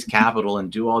raise capital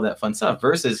and do all that fun stuff,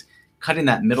 versus cutting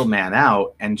that middleman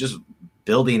out and just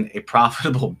building a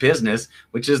profitable business,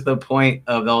 which is the point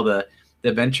of all the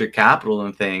venture capital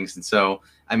and things. And so,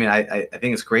 I mean, I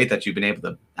think it's great that you've been able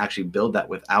to actually build that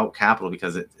without capital,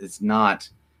 because it's not,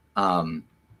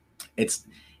 it's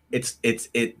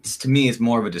to me, it's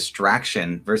more of a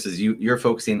distraction, versus you're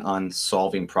focusing on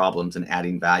solving problems and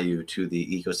adding value to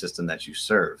the ecosystem that you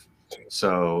serve.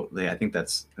 So I think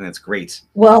that's great.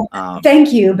 Well,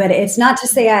 thank you, but it's not to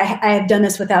say I have done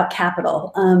this without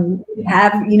capital. We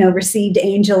have received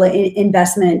angel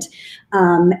investment,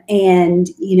 and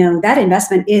that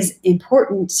investment is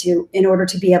important in order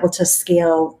to be able to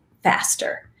scale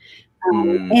faster,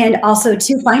 and also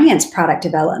to finance product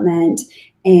development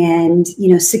and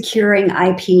securing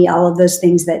IP, all of those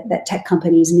things that tech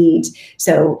companies need.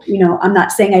 So I'm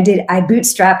not saying I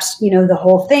bootstrapped the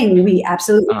whole thing. We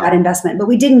absolutely got investment, but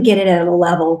we didn't get it at a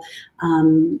level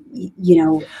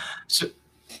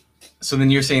So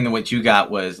then you're saying that what you got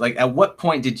was, like, at what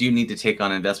point did you need to take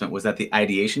on investment? Was that the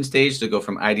ideation stage, to go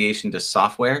from ideation to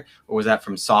software, or was that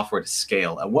from software to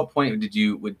scale? At what point did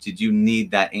you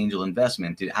need that angel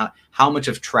investment? How much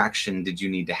of traction did you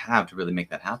need to have to really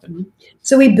make that happen?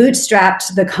 So we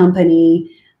bootstrapped the company,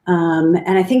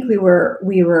 and I think we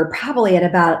were probably at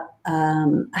about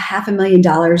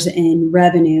 $500,000 in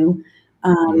revenue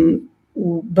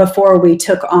before we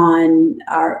took on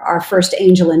our first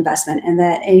angel investment. And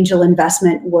that angel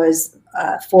investment was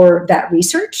for that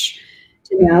research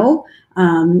to know,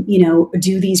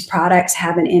 do these products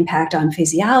have an impact on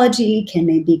physiology? Can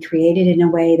they be created in a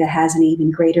way that has an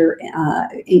even greater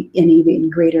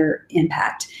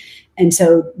impact? And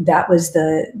so that was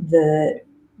the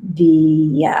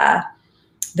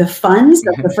funds,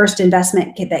 the first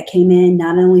investment that came in,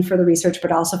 not only for the research,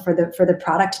 but also for the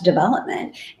product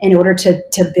development, in order to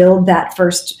build that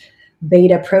first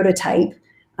beta prototype,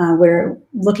 where,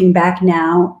 looking back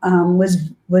now,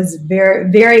 was very,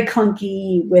 very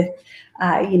clunky, with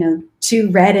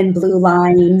two red and blue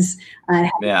lines,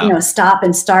 stop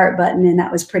and start button, and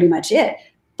that was pretty much it.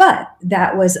 But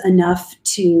that was enough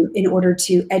in order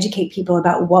to educate people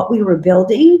about what we were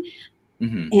building,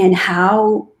 and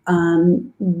how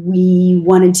we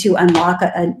wanted to unlock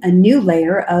a new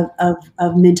layer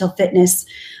of mental fitness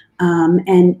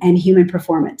and human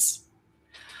performance.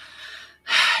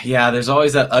 Yeah, there's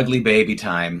always that ugly baby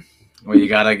time where you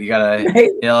gotta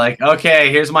right. Like, okay,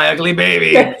 here's my ugly baby.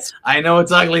 Yes. I know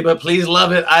it's ugly, but please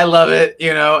love it. I love it,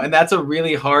 and that's a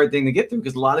really hard thing to get through,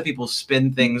 because a lot of people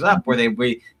spin things up where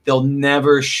they'll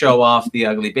never show off the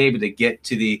ugly baby to get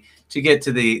to the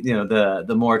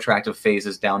the more attractive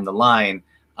phases down the line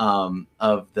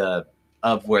of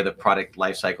where the product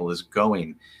life cycle is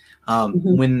going.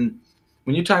 When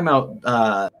you're talking about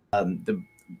the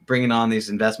bringing on these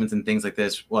investments and things like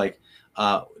this, like,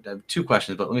 I have two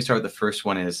questions, but let me start with the first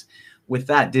one. Is, with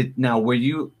that,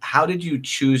 how did you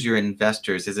choose your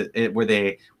investors? Were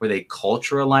they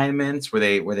culture alignments? Were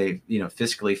they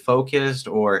fiscally focused?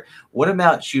 Or what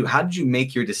about you? How did you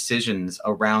make your decisions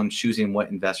around choosing what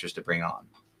investors to bring on?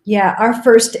 Yeah, our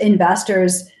first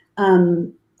investors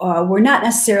were not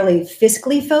necessarily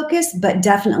fiscally focused, but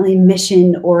definitely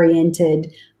mission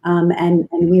oriented. And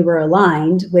we were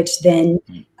aligned, which then,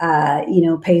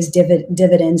 pays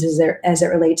dividends as it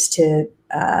relates to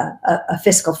a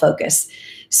fiscal focus.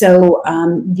 So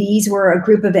these were a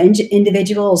group of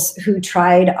individuals who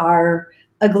tried our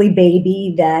ugly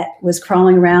baby that was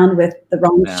crawling around with the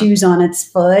wrong shoes on its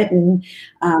foot and,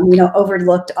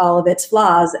 overlooked all of its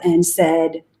flaws and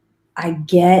said, I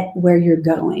get where you're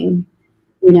going.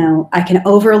 I can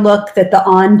overlook that the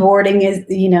onboarding is,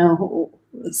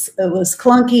 it was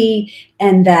clunky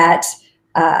and that,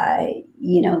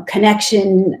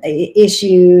 connection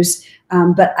issues.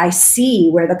 But I see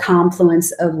where the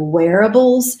confluence of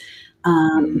wearables,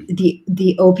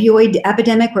 the opioid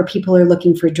epidemic where people are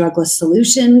looking for drugless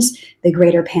solutions, the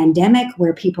greater pandemic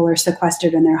where people are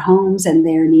sequestered in their homes and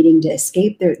they're needing to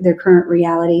escape their current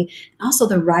reality, also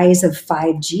the rise of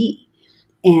 5G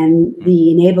and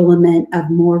the enablement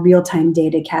of more real-time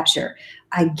data capture.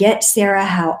 I get, Sarah,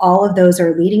 how all of those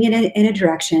are leading in a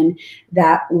direction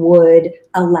that would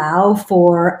allow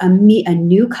for a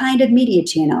new kind of media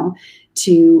channel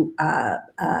to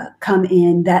come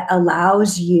in that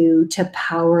allows you to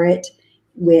power it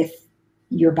with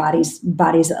your body's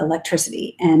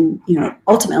electricity. And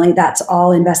ultimately that's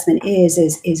all investment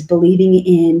is believing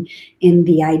in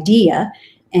the idea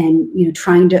and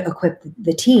trying to equip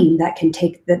the team that can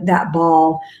take that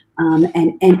ball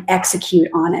and execute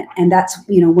on it. And that's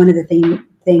one of the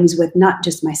things with not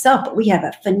just myself, but we have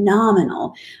a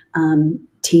phenomenal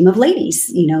team of ladies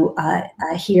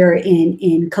here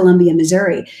in Columbia,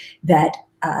 Missouri, that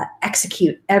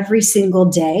execute every single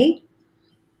day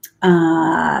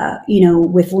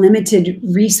with limited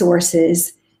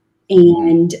resources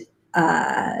and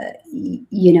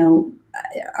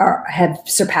have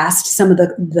surpassed some of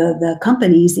the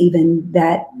companies even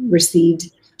that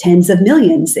received tens of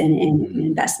millions in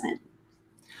investment.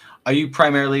 Are you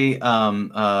primarily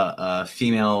a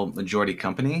female majority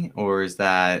company, or is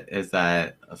that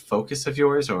a focus of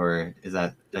yours, or is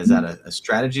that a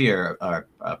strategy or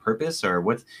a purpose, or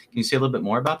what? Can you say a little bit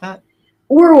more about that?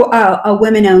 We're a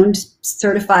women-owned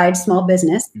certified small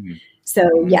business. Mm-hmm.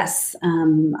 So yes,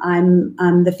 I'm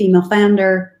the female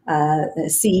founder, the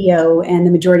CEO, and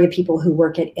the majority of people who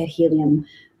work at Helium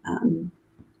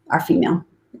are female.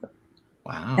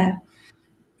 Wow.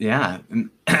 Yeah,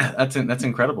 that's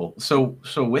incredible. So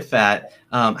with that,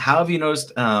 how have you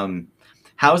noticed?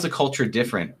 How is the culture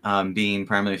different, being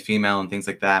primarily female and things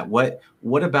like that? What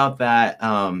about that?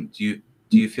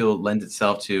 Do you feel lends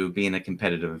itself to being a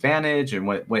competitive advantage? And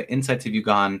what insights have you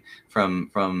gone from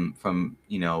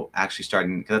actually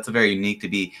starting? Because that's a very unique to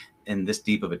be in this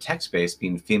deep of a tech space,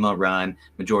 being female run,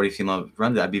 majority female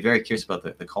run. I'd be very curious about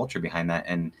the culture behind that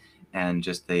and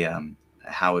just the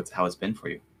how it's been for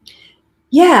you.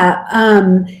 Yeah.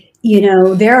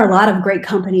 There are a lot of great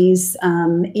companies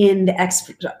in the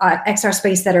XR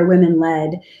space that are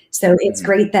women-led. So it's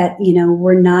great that,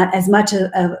 we're not as much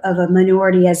of a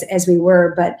minority as we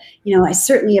were. But, I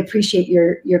certainly appreciate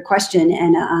your question.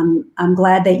 And I'm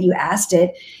glad that you asked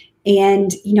it.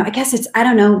 And, I guess it's, I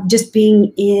don't know, just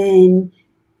being in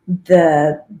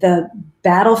the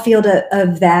battlefield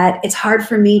of that. It's hard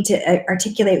for me to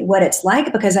articulate what it's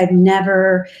like because I've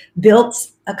never built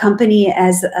a company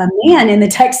as a man in the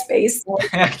tech space.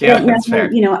 That's fair.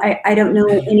 I don't know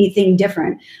anything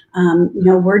different.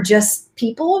 We're just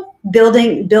people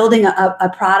building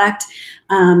a product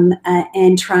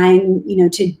and trying,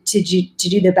 to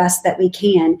do the best that we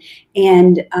can.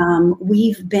 And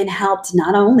we've been helped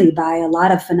not only by a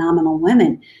lot of phenomenal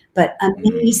women, but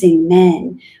amazing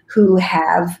men who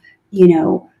have,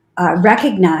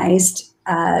 recognized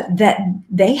that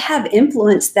they have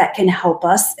influence that can help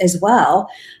us as well,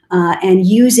 and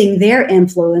using their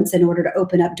influence in order to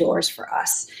open up doors for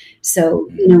us. So,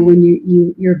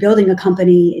 when you're building a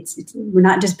company, we're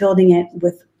not just building it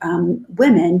with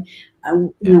women.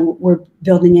 We're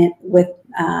building it with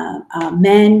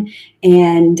men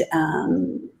and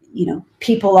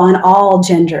people on all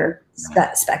gender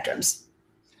spectrums.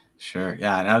 Sure.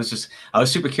 Yeah. And I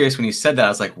was super curious when you said that. I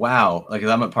was like, wow, like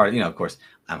I'm a part of, of course,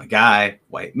 I'm a guy,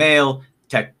 white male,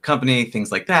 tech company,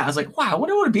 things like that. I was like, wow, what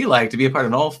would it be like to be a part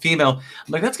of an all female?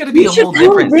 I'm like, that's going to be a whole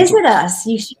different. Visit us.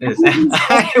 You should.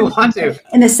 I want to.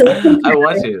 In the Silicon Valley. I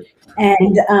want to.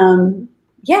 And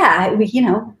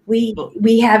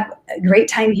we have a great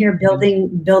time here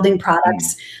building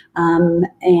products,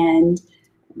 and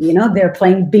they're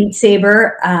playing Beat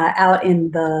Saber out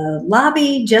in the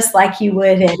lobby, just like you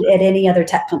would at any other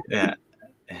tech company. Yeah.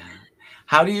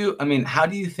 How do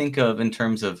you think of, in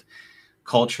terms of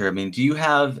culture, I mean, do you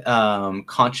have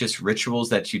conscious rituals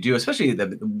that you do, especially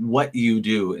what you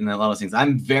do in a lot of things?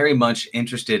 I'm very much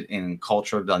interested in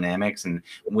cultural dynamics and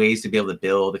ways to be able to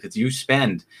build, because you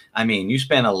spend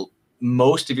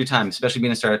most of your time, especially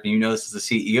being a startup, and you know this as a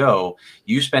CEO,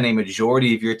 you spend a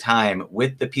majority of your time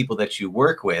with the people that you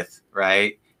work with,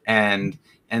 right? And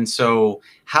so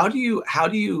how do you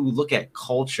look at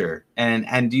culture,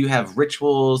 and do you have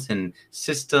rituals and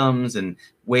systems and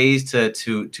ways to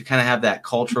kind of have that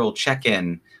cultural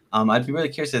check-in? I'd be really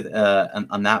curious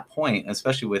on that point,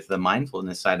 especially with the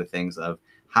mindfulness side of things, of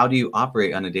how do you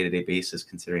operate on a day-to-day basis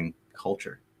considering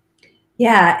culture?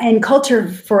 Yeah, and culture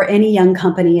for any young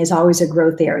company is always a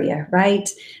growth area, right?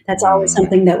 That's always Mm,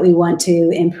 something that we want to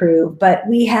improve. But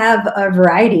we have a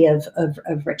variety of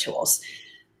rituals.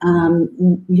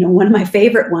 One of my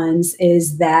favorite ones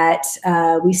is that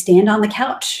we stand on the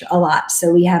couch a lot.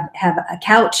 So we have a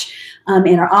couch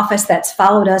in our office that's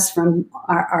followed us from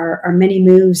our many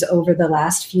moves over the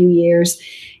last few years.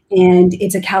 And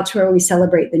it's a couch where we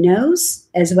celebrate the no's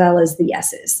as well as the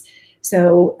yeses.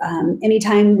 So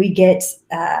anytime we get,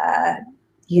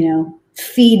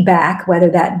 feedback, whether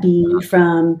that be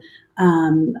from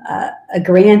a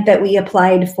grant that we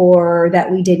applied for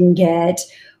that we didn't get,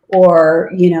 or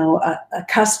a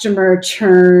customer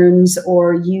churns,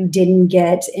 or you didn't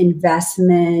get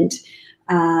investment,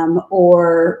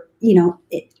 or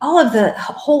all of the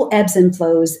whole ebbs and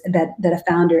flows that a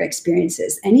founder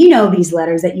experiences. And these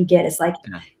letters that you get, it's like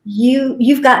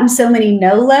you've gotten so many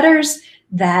no letters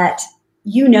that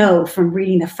from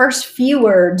reading the first few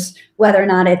words whether or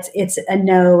not it's a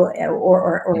no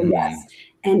or a yes.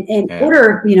 And in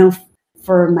order,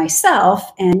 for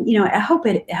myself, and I hope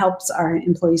it helps our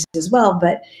employees as well,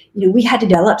 but we had to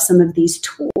develop some of these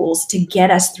tools to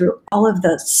get us through all of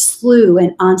the slew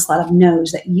and onslaught of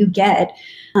no's that you get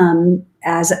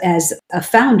as a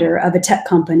founder of a tech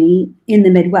company in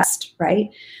the Midwest, right?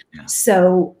 Yeah.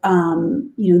 So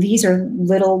these are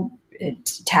little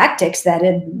tactics that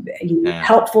are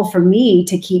helpful for me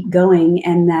to keep going,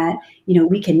 and that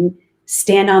we can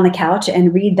stand on the couch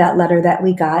and read that letter that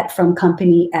we got from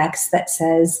company X that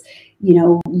says,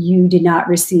 you did not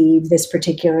receive this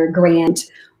particular grant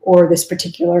or this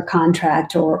particular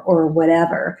contract or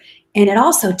whatever. And it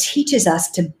also teaches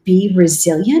us to be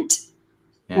resilient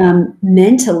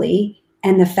mentally,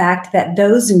 and the fact that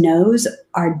those no's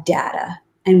are data,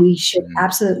 and we should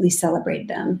absolutely celebrate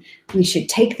them. We should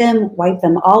take them, wipe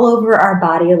them all over our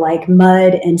body like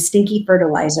mud and stinky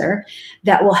fertilizer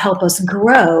that will help us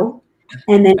grow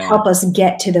and then help us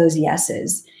get to those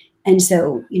yeses. And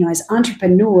so, as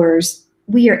entrepreneurs,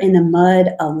 we are in the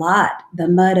mud a lot, the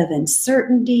mud of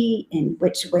uncertainty, in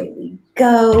which way we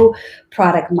go,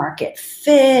 product market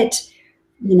fit,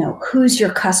 who's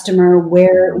your customer,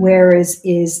 where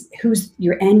is who's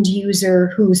your end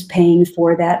user, who's paying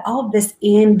for that, all of this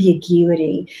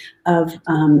ambiguity of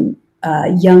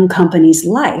a young company's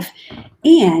life.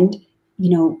 And,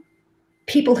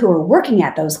 people who are working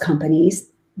at those companies,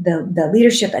 the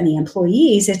leadership and the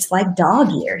employees, it's like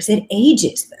dog years. It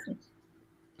ages them.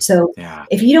 So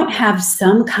if you don't have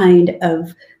some kind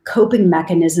of coping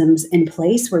mechanisms in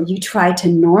place where you try to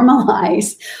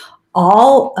normalize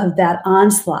all of that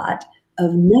onslaught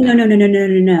of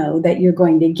no that you're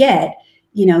going to get,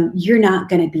 you're not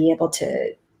going to be able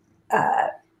to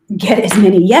get as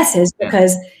many yeses,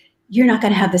 because you're not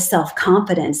going to have the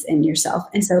self-confidence in yourself.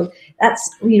 And so that's,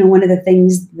 one of the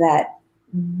things that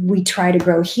we try to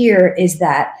grow here is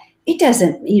that it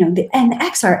doesn't, and the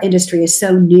XR industry is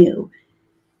so new.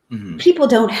 Mm-hmm. People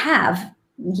don't have,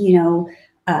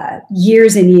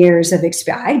 years and years of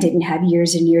experience. I didn't have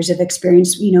years and years of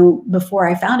experience, before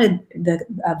I founded the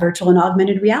virtual and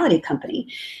augmented reality company.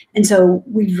 And so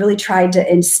we've really tried to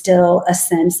instill a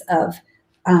sense of,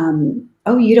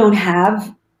 you don't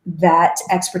have that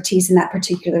expertise in that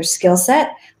particular skill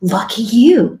set. Lucky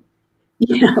you.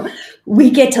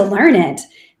 We get to learn it.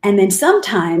 And then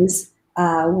sometimes,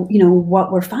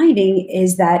 what we're finding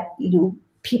is that,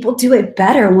 people do it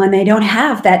better when they don't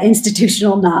have that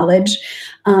institutional knowledge,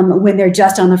 when they're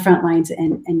just on the front lines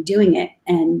and doing it.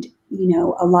 And,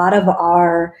 a lot of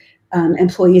our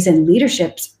employees and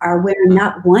leaderships are wearing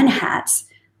not one hats,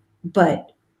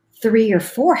 but 3 or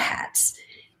 4 hats.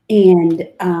 And,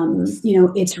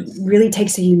 it really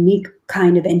takes a unique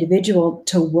kind of individual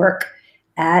to work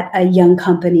at a young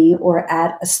company or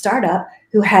at a startup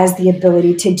who has the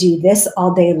ability to do this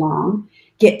all day long,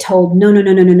 get told,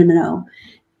 no.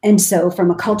 And so from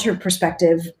a culture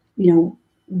perspective,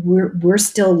 we're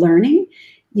still learning,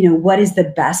 what is the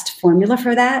best formula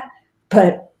for that.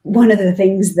 But one of the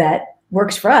things that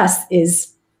works for us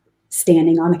is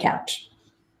standing on the couch.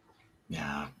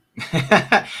 Yeah.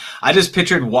 I just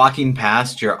pictured walking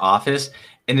past your office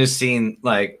and just seeing,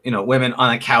 like, women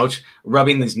on a couch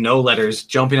rubbing these no letters,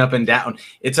 jumping up and down.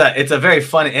 It's a very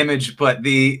fun image, but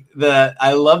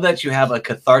I love that you have a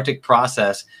cathartic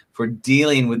process for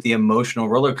dealing with the emotional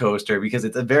roller coaster, because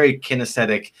it's a very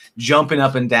kinesthetic, jumping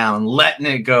up and down, letting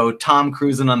it go, Tom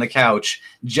cruising on the couch,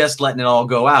 just letting it all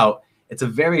go out. It's a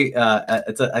very I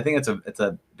think it's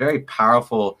a very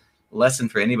powerful lesson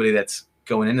for anybody that's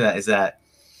going into that, is that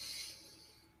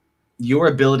your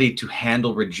ability to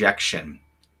handle rejection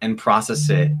and process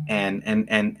it and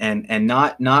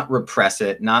not repress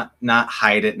it, not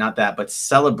hide it, not that, but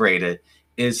celebrate it,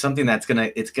 is something that's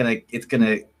gonna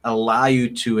allow you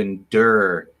to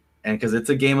endure. And because it's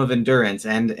a game of endurance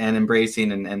and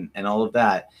embracing and all of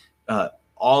that,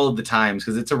 all of the times,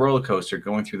 because it's a roller coaster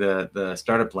going through the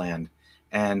startup land.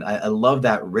 And I love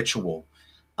that ritual.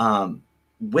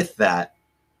 With that,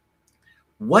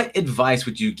 what advice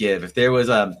would you give if there was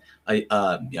a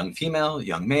young female,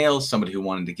 young male, somebody who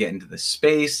wanted to get into the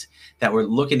space, that were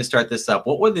looking to start this up?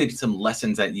 What would some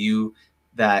lessons that you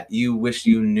wish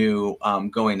you knew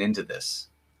going into this?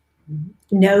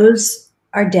 No's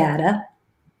are data,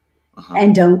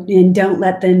 and don't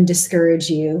let them discourage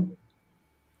you.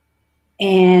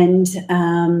 And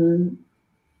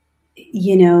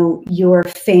your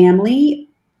family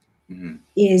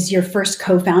is your first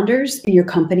co-founders for your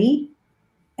company.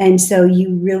 And so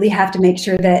you really have to make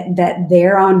sure that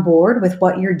they're on board with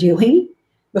what you're doing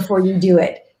before you do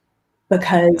it,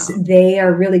 because they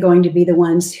are really going to be the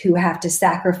ones who have to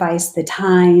sacrifice the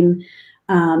time,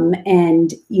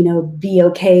 and, be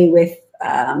okay with,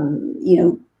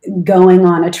 going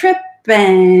on a trip,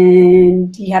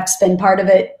 and you have to spend part of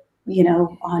it,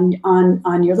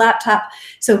 on your laptop.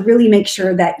 So really make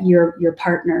sure that your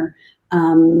partner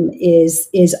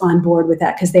is on board with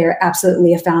that, because they're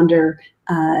absolutely a founder.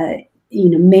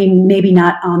 Maybe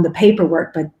not on the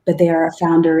paperwork, but they are a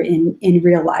founder in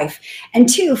real life. And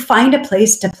two, find a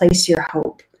place to place your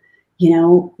hope.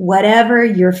 Whatever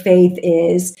your faith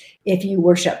is, if you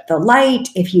worship the light,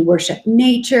 if you worship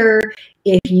nature,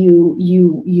 if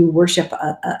you worship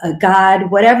a God,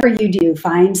 whatever you do,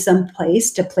 find some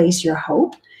place to place your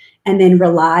hope, and then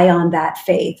rely on that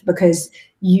faith, because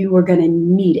you are going to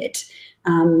need it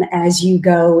as you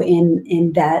go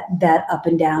in that up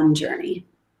and down journey.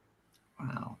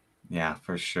 Wow. Yeah,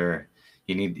 for sure.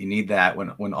 You need that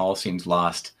when all seems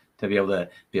lost, to be able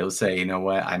to say, you know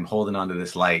what, I'm holding on to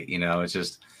this light. It's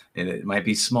just, it might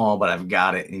be small, but I've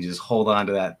got it, and you just hold on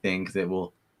to that thing, because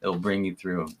it'll bring you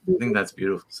through. I think that's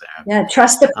beautiful, Sarah. Yeah,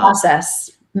 trust the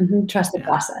process. Trust the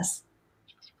process.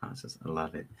 Process. I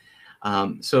love it.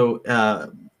 So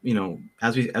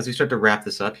as we start to wrap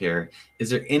this up here, is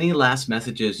there any last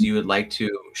messages you would like to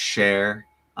share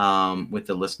with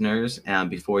the listeners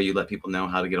before you let people know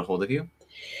how to get a hold of you?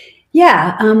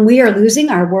 Yeah, we are losing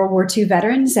our World War II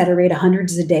veterans at a rate of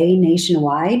hundreds a day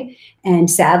nationwide. And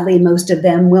sadly, most of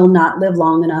them will not live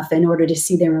long enough in order to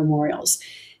see their memorials.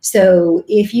 So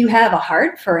if you have a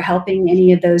heart for helping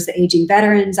any of those aging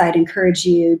veterans, I'd encourage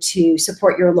you to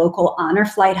support your local Honor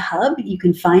Flight Hub. You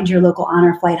can find your local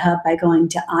Honor Flight Hub by going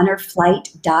to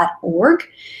honorflight.org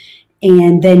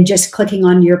and then just clicking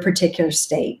on your particular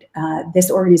state. This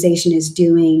organization is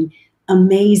doing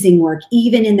amazing work,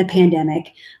 even in the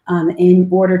pandemic, in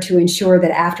order to ensure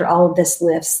that after all of this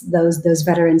lifts, those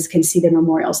veterans can see their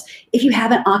memorials. If you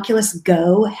have an Oculus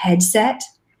Go headset,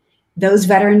 those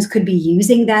veterans could be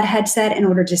using that headset in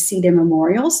order to see their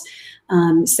memorials.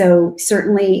 So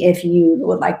certainly, if you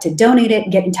would like to donate it,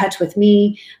 get in touch with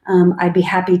me. I'd be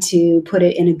happy to put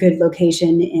it in a good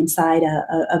location inside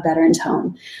a veteran's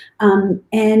home.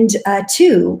 And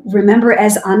two, remember,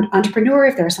 as an entrepreneur,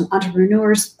 if there are some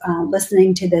entrepreneurs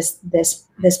listening to this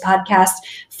podcast,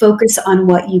 focus on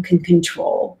what you can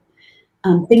control.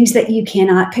 Things that you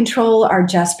cannot control are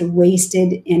just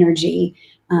wasted energy.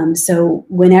 So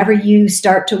whenever you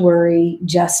start to worry,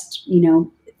 just,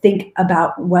 think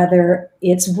about whether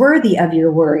it's worthy of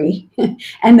your worry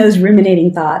and those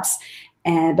ruminating thoughts.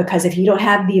 And because if you don't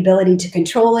have the ability to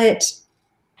control it,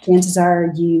 chances are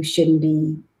you shouldn't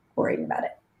be worrying about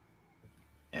it.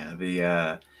 Yeah,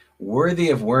 the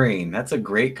worthy of worrying, that's a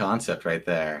great concept right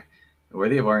there.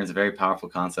 Worthy of worrying is a very powerful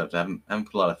concept I haven't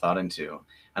put a lot of thought into.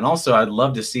 And also, I'd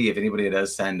love to see if anybody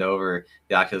does send over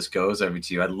the Oculus Go's over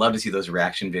to you. I'd love to see those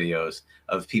reaction videos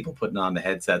of people putting on the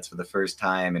headsets for the first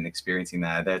time and experiencing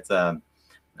that. That's, I'm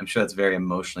sure that's very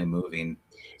emotionally moving.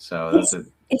 So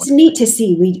it's neat to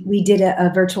see. We did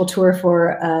a virtual tour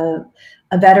for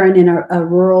a veteran in a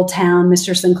rural town.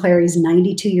 Mr. Sinclair is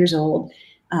 92 years old.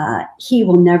 he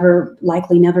will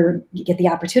likely never get the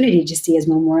opportunity to see his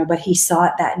memorial, but he saw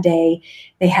it that day.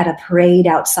 They had a parade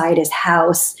outside his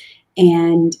house,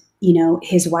 and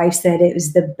his wife said it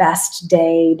was the best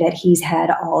day that he's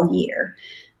had all year.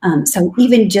 So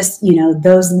even just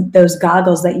those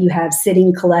goggles that you have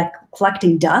sitting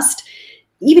collecting dust,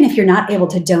 even if you're not able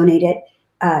to donate it,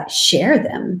 share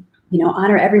them.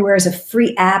 Honor Everywhere is a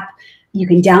free app. You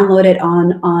can download it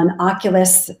on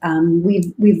Oculus.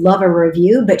 We love a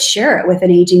review, but share it with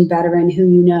an aging veteran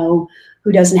who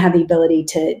doesn't have the ability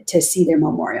to see their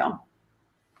memorial.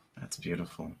 That's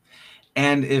beautiful.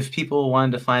 And if people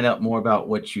wanted to find out more about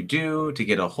what you do, to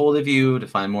get a hold of you, to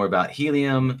find more about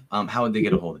Helium, how would they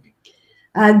get a hold of you?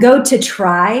 Go to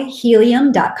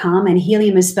tryhelium.com, and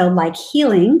helium is spelled like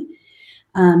healing.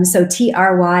 So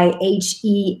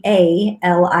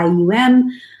TRYHEALIUM.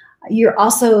 You're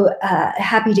also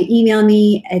happy to email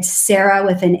me. It's Sarah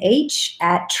with an H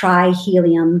at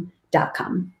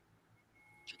tryhelium.com.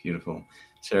 Beautiful.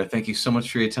 Sarah, thank you so much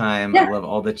for your time. Yeah. I love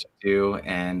all that you do.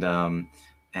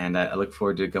 And I look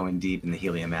forward to going deep in the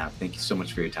Helium app. Thank you so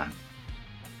much for your time.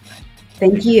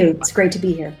 Thank you. It's great to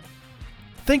be here.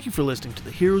 Thank you for listening to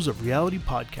the Heroes of Reality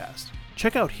podcast.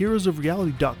 Check out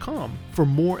heroesofreality.com for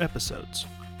more episodes.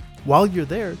 While you're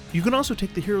there, you can also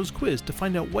take the Heroes Quiz to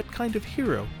find out what kind of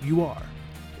hero you are.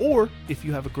 Or, if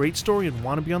you have a great story and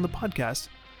want to be on the podcast,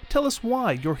 tell us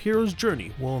why your hero's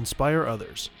journey will inspire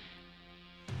others.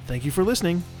 Thank you for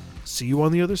listening. See you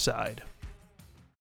on the other side.